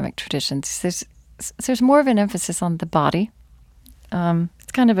Abrahamic traditions, there's more of an emphasis on the body.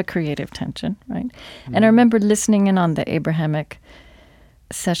 It's kind of a creative tension, right? And I remember listening in on the Abrahamic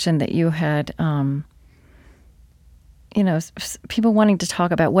session that you had. People wanting to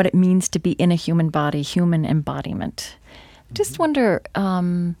talk about what it means to be in a human body, human embodiment. Just wonder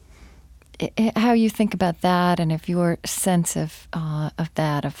how you think about that, and if your sense of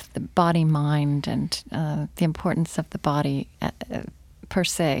the body, mind, and the importance of the body per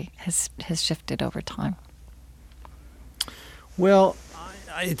se has shifted over time. Well,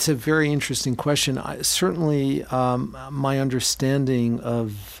 It's a very interesting question. Certainly, my understanding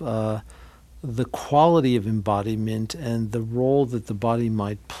of the quality of embodiment and the role that the body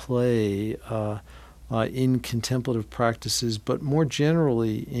might play in contemplative practices, but more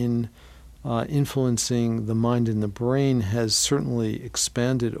generally in influencing the mind and the brain, has certainly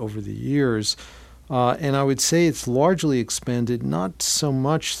expanded over the years. And I would say it's largely expanded not so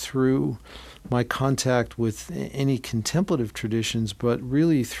much through my contact with any contemplative traditions, but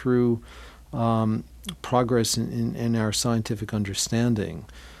really through progress in our scientific understanding.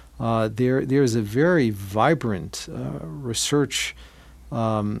 There's a very vibrant research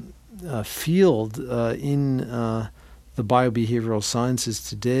field in the biobehavioral sciences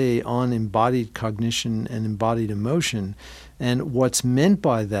today on embodied cognition and embodied emotion. And what's meant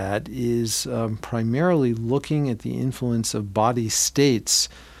by that is primarily looking at the influence of body states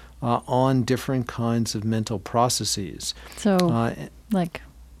on different kinds of mental processes. So,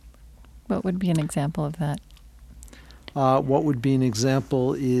 what would be an example of that? What would be an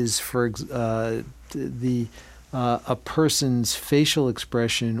example is, a person's facial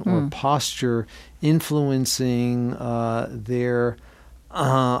expression or posture influencing their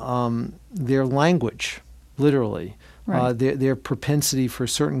language, literally, right. their propensity for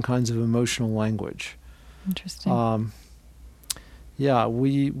certain kinds of emotional language. Interesting. Yeah,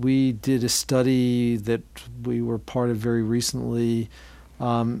 we did a study that we were part of very recently,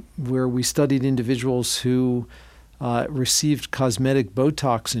 where we studied individuals who received cosmetic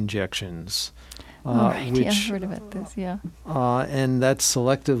Botox injections. Right. Which, I've heard about this, yeah. And that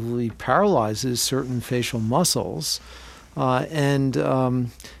selectively paralyzes certain facial muscles.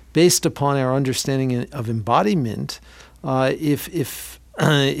 And based upon our understanding of embodiment, if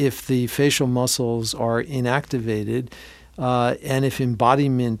the facial muscles are inactivated, and if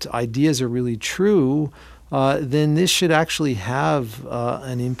embodiment ideas are really true, then this should actually have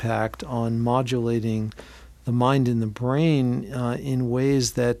an impact on modulating the mind and the brain in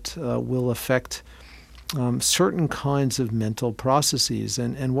ways that will affect certain kinds of mental processes.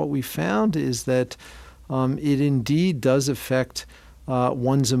 And what we found is that it indeed does affect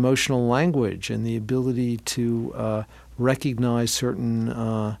one's emotional language and the ability to recognize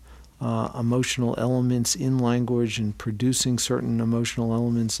certain emotional elements in language and producing certain emotional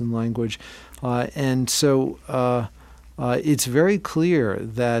elements in language. And so it's very clear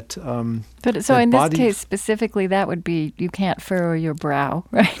that But so in this case specifically, that would be you can't furrow your brow,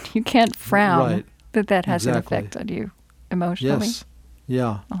 right? You can't frown. Right. That has Exactly. an effect on you emotionally. Yes,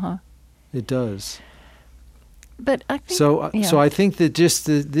 yeah, it does. But I think So I think that just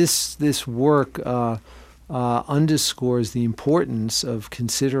this work underscores the importance of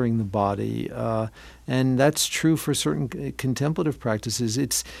considering the body, and that's true for certain contemplative practices.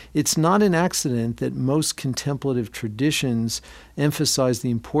 It's not an accident that most contemplative traditions emphasize the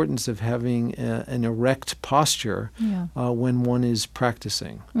importance of having an erect posture when one is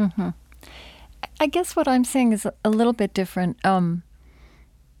practicing. Mm-hmm. I guess what I'm saying is a little bit different,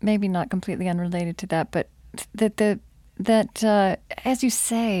 maybe not completely unrelated to that, but that as you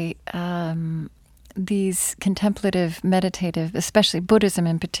say, these contemplative, meditative, especially Buddhism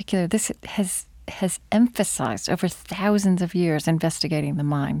in particular, this has emphasized over thousands of years investigating the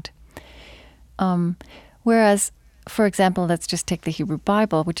mind. Whereas, for example, let's just take the Hebrew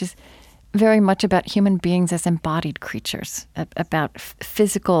Bible, which is very much about human beings as embodied creatures, about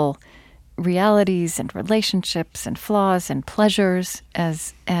physical realities and relationships and flaws and pleasures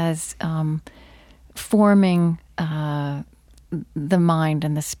as forming the mind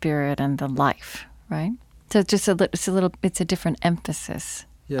and the spirit and the life, right? So it's a different emphasis.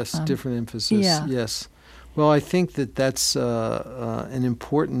 Yes, different emphasis. Yeah. Yes. Well, I think that's an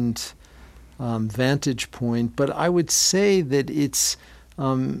important vantage point, but I would say that it's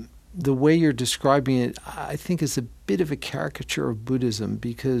the way you're describing it, I think, is a bit of a caricature of Buddhism,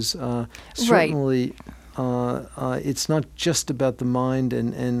 because certainly it's not just about the mind,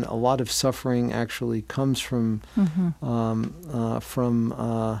 and a lot of suffering actually comes from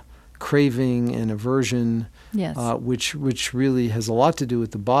craving and aversion, yes. which really has a lot to do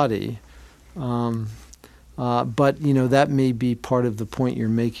with the body. But that may be part of the point you're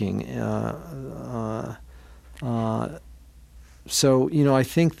making. So I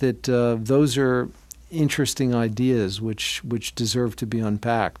think that those are interesting ideas which deserve to be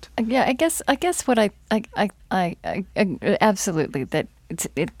unpacked. Yeah, I guess what I absolutely that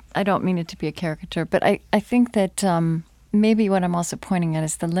I don't mean it to be a caricature, but I think that maybe what I'm also pointing at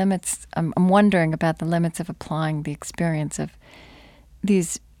is the limits. I'm wondering about the limits of applying the experience of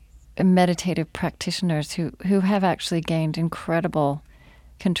these meditative practitioners who have actually gained incredible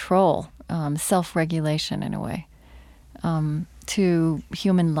control, self-regulation in a way. to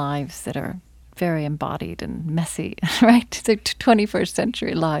human lives that are very embodied and messy, right? The 21st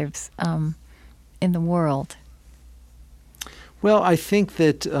century lives in the world. Well, I think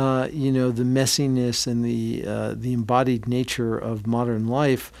that the messiness and the embodied nature of modern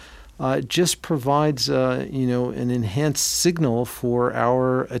life just provides an enhanced signal for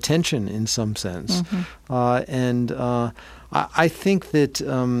our attention in some sense, and I think that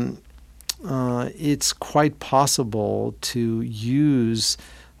it's quite possible to use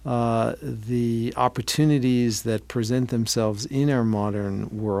the opportunities that present themselves in our modern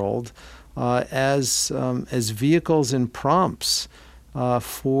world as vehicles and prompts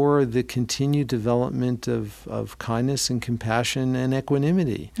for the continued development of kindness and compassion and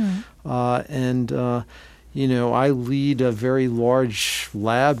equanimity. I lead a very large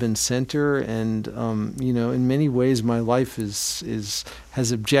lab and center, and in many ways my life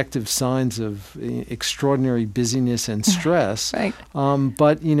has objective signs of extraordinary busyness and stress. Right.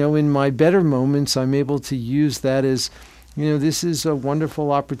 But in my better moments, I'm able to use that as this is a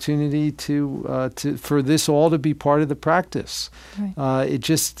wonderful opportunity for this all to be part of the practice. Right.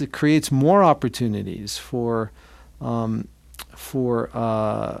 It creates more opportunities for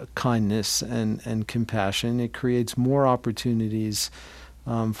kindness and compassion. It creates more opportunities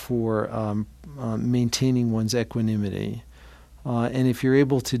for maintaining one's equanimity. And if you're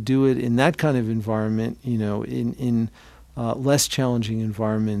able to do it in that kind of environment, in less challenging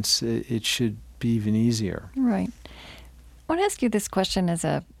environments, it should be even easier. Right. I want to ask you this question as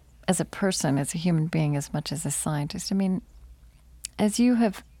a person, as a human being, as much as a scientist. I mean, as you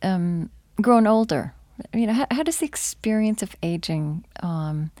have grown older, how does the experience of aging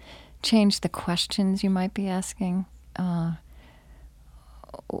change the questions you might be asking,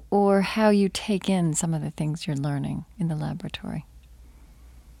 or how you take in some of the things you're learning in the laboratory?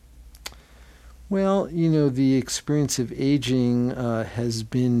 Well, the experience of aging has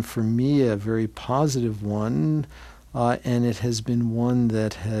been, for me, a very positive one. And it has been one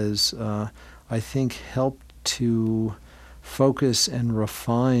that has, I think, helped to focus and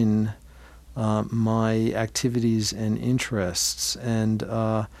refine my activities and interests. And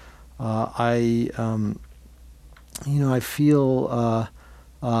I feel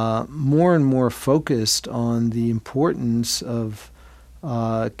more and more focused on the importance of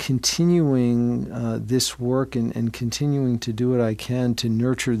continuing this work and continuing to do what I can to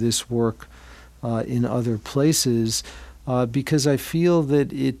nurture this work in other places, because I feel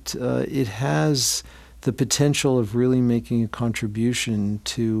that it has the potential of really making a contribution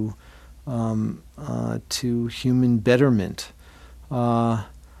to human betterment,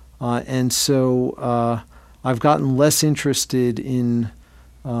 and so I've gotten less interested in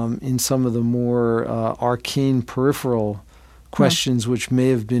some of the more arcane peripheral questions, which may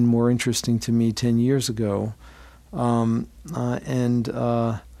have been more interesting to me 10 years ago, and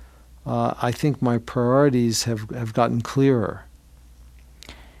I think my priorities have gotten clearer.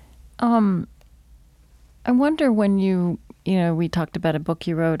 I wonder when we talked about a book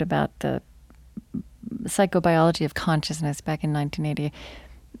you wrote about the psychobiology of consciousness back in 1980.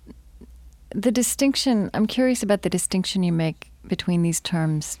 I'm curious about the distinction you make between these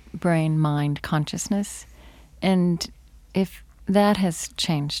terms, brain, mind, consciousness, and if that has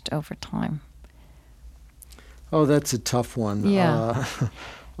changed over time. Oh, that's a tough one. Yeah.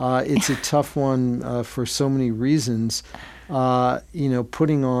 It's a tough one for so many reasons.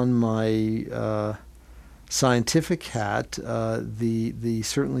 Putting on my scientific hat,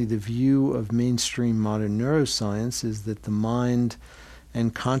 certainly the view of mainstream modern neuroscience is that the mind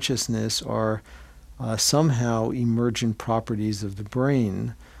and consciousness are somehow emergent properties of the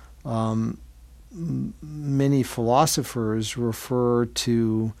brain. Many philosophers refer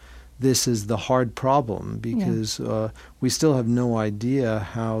to this is the hard problem because we still have no idea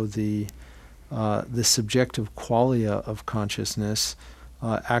how the subjective qualia of consciousness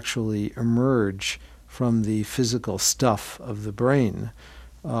actually emerge from the physical stuff of the brain.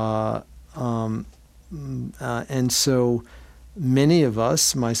 And so many of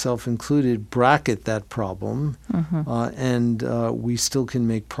us, myself included, bracket that problem, and we still can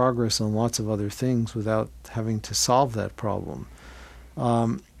make progress on lots of other things without having to solve that problem.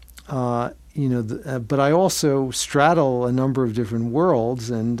 But I also straddle a number of different worlds,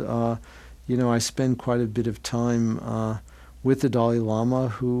 and I spend quite a bit of time with the Dalai Lama,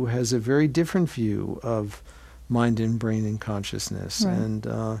 who has a very different view of mind and brain and consciousness, right. And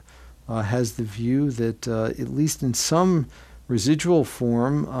has the view that at least in some residual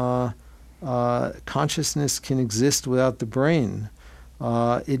form, consciousness can exist without the brain.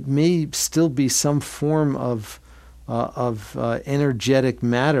 It may still be some form of energetic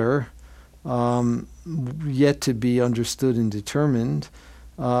matter yet to be understood and determined,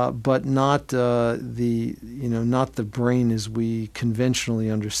 but not not the brain as we conventionally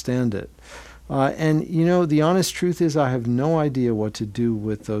understand it. And the honest truth is, I have no idea what to do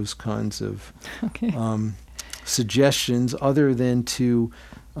with those kinds of suggestions, other than to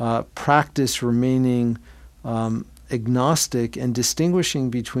practice remaining agnostic and distinguishing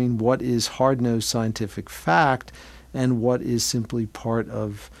between what is hard-nosed scientific fact and what is simply part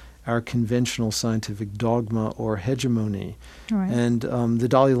of our conventional scientific dogma or hegemony. Right. And the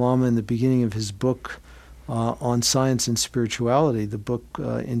Dalai Lama, in the beginning of his book on science and spirituality, the book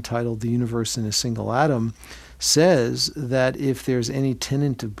entitled The Universe in a Single Atom, says that if there's any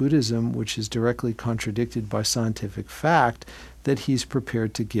tenet of Buddhism which is directly contradicted by scientific fact, that he's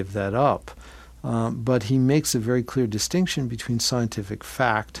prepared to give that up. But he makes a very clear distinction between scientific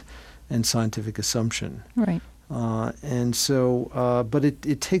fact and scientific assumption. Right. And so, but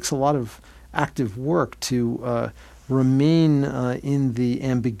it takes a lot of active work to remain in the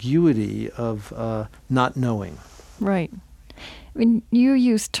ambiguity of not knowing. Right. I mean, you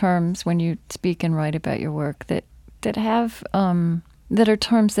use terms when you speak and write about your work that have that are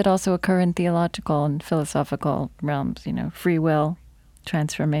terms that also occur in theological and philosophical realms. Free will,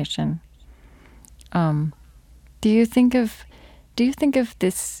 transformation. Do you think of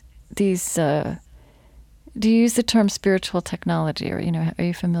these? Do you use the term spiritual technology, or are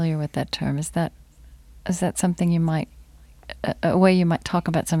you familiar with that term? Is that something you might, a way you might talk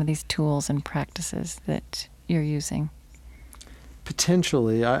about some of these tools and practices that you're using?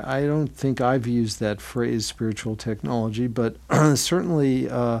 Potentially. I don't think I've used that phrase, spiritual technology, but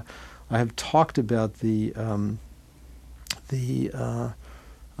certainly I have talked about the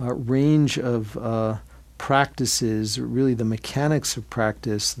range of practices, really the mechanics of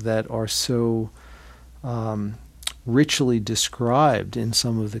practice that are so richly described in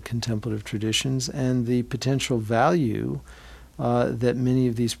some of the contemplative traditions, and the potential value that many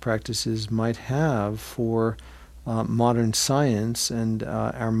of these practices might have for modern science and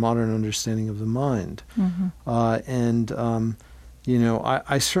our modern understanding of the mind. Mm-hmm.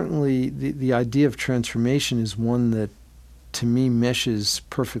 I certainly, the idea of transformation is one that to me meshes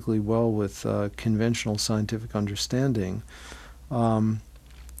perfectly well with conventional scientific understanding.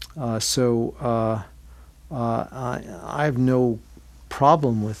 So I have no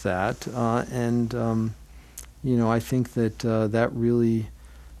problem with that, and I think that that really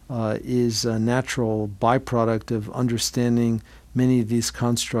is a natural byproduct of understanding many of these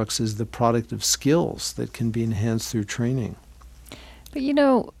constructs as the product of skills that can be enhanced through training.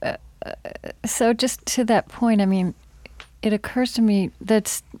 But so just to that point, I mean, it occurs to me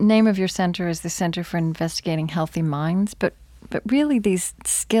that name of your center is the Center for Investigating Healthy Minds, but really these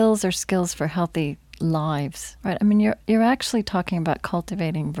skills are skills for healthy lives, right? I mean, you're actually talking about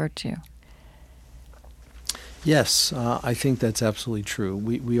cultivating virtue. Yes, I think that's absolutely true.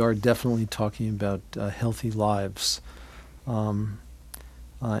 We are definitely talking about healthy lives,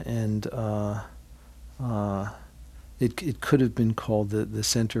 it could have been called the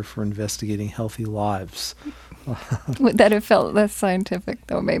Center for Investigating Healthy Lives. Would that have felt less scientific,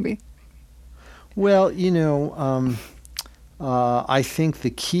 though, maybe? Well, I think the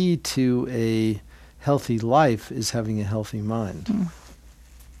key to a healthy life is having a healthy mind. Mm.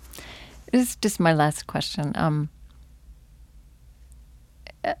 This is just my last question.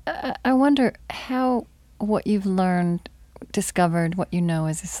 I wonder how what you've learned, discovered, what you know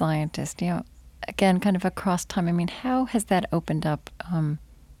as a scientist, again, kind of across time, I mean, how has that opened up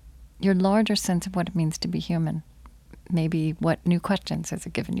your larger sense of what it means to be human? Maybe what new questions has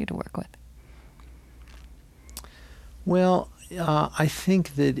it given you to work with? Well, I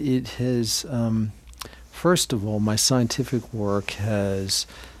think that it has, first of all, my scientific work has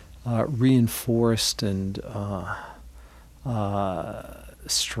reinforced and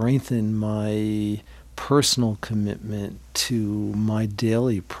strengthened my personal commitment to my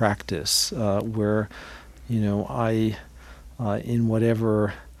daily practice, where, I, in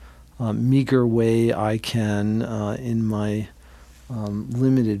whatever meager way I can, in my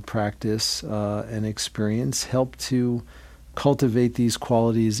limited practice and experience, help to cultivate these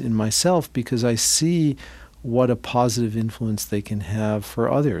qualities in myself, because I see what a positive influence they can have for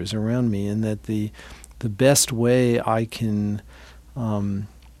others around me, and that the best way I can mentor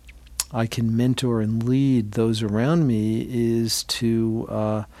and lead those around me is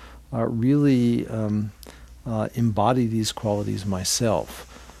to really embody these qualities myself.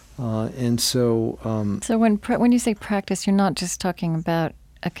 And so when you say practice, you're not just talking about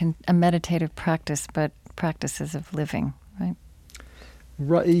a meditative practice, but practices of living, right?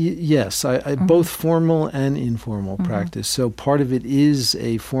 Right, yes, I both formal and informal practice. So part of it is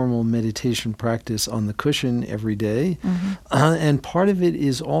a formal meditation practice on the cushion every day, and part of it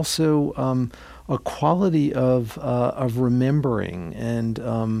is also a quality of remembering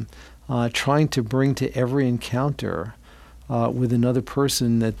and trying to bring to every encounter with another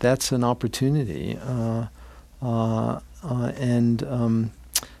person that's an opportunity,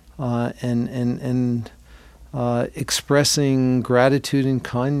 and expressing gratitude and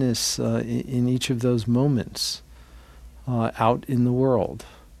kindness in each of those moments out in the world.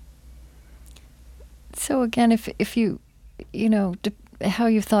 So again, if you how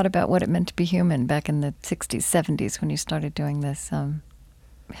you thought about what it meant to be human back in the 60s, 70s when you started doing this,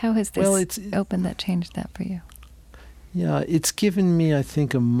 how has this changed that for you? Yeah, it's given me, I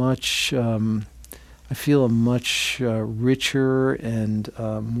think, I feel a much richer and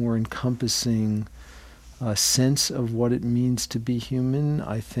more encompassing sense of what it means to be human.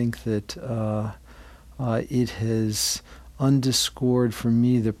 I think that it has underscored for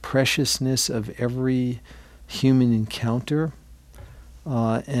me the preciousness of every human encounter.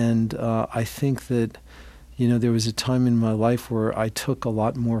 And I think that, there was a time in my life where I took a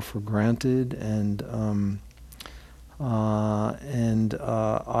lot more for granted, and I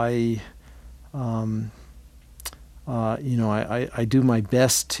do my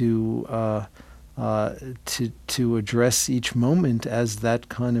best to address each moment as that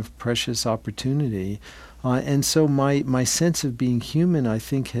kind of precious opportunity. And so my sense of being human, I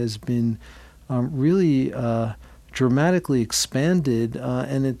think, has been really dramatically expanded.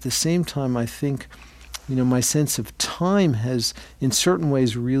 And at the same time, I think, my sense of time has, in certain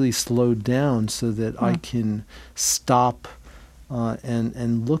ways, really slowed down so that I can stop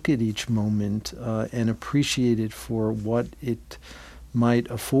and look at each moment and appreciate it for what it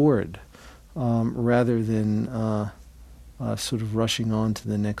might afford. Rather than sort of rushing on to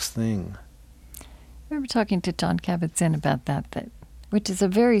the next thing. I remember talking to John Kabat-Zinn about that, which is a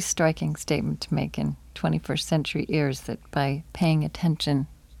very striking statement to make in 21st century ears, that by paying attention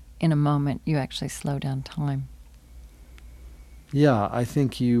in a moment, you actually slow down time. Yeah, I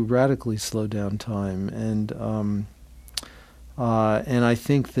think you radically slow down time, and I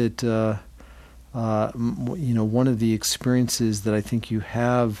think that one of the experiences that I think you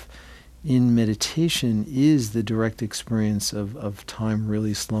have in meditation is the direct experience of time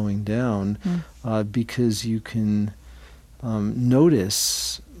really slowing down, because you can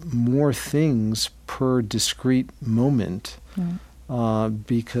notice more things per discrete moment,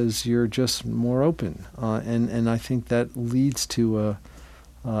 because you're just more open. And I think that leads to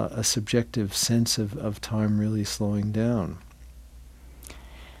a subjective sense of time really slowing down.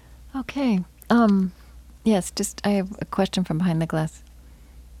 Okay. Yes, I have a question from behind the glass.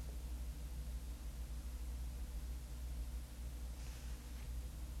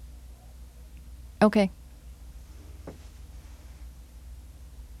 Okay.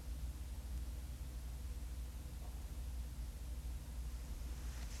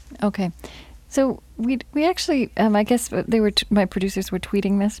 Okay. So we actually, I guess my producers were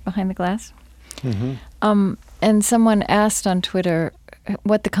tweeting this behind the glass. And someone asked on Twitter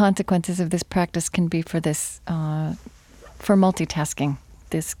what the consequences of this practice can be for this, for multitasking,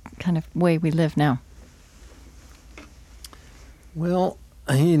 this kind of way we live now. Well,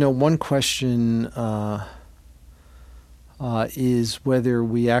 one question is whether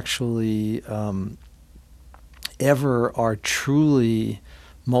we actually ever are truly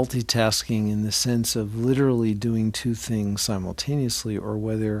multitasking in the sense of literally doing two things simultaneously, or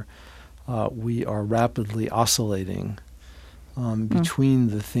whether we are rapidly oscillating between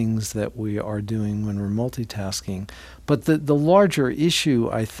the things that we are doing when we're multitasking. But the larger issue,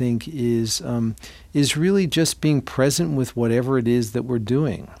 I think, is really just being present with whatever it is that we're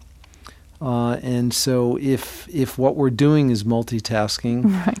doing. And so if what we're doing is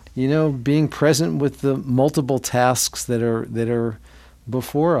multitasking, right, being present with the multiple tasks that are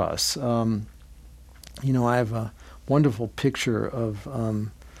before us. I have a wonderful picture of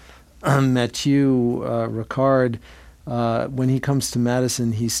Mathieu Ricard. When he comes to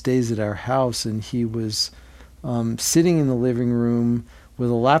Madison, he stays at our house, and he was sitting in the living room with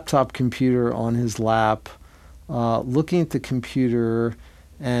a laptop computer on his lap, looking at the computer,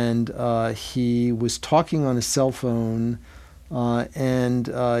 and he was talking on his cell phone, and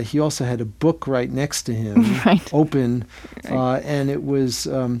he also had a book right next to him, open, and it was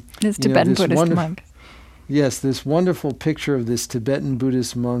this Tibetan Buddhist monk. Yes, this wonderful picture of this Tibetan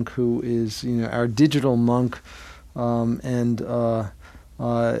Buddhist monk who is, our digital monk, and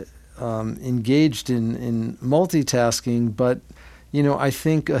engaged in multitasking, but I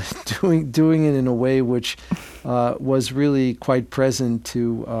think doing it in a way which was really quite present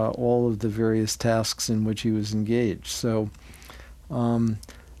to all of the various tasks in which he was engaged. So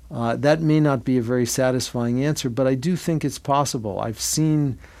that may not be a very satisfying answer, but I do think it's possible. I've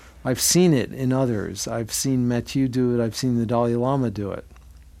seen it in others. I've seen Mathieu do it. I've seen the Dalai Lama do it.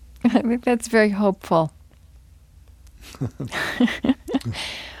 I think that's very hopeful.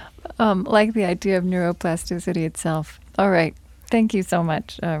 Like the idea of neuroplasticity itself. All right. Thank you so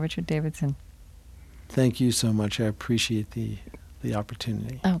much, Richard Davidson. Thank you so much. I appreciate the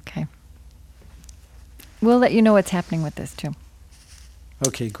opportunity. Okay. We'll let you know what's happening with this, too.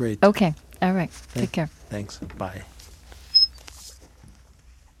 Okay, great. Okay. All right. Take care. Thanks. Bye.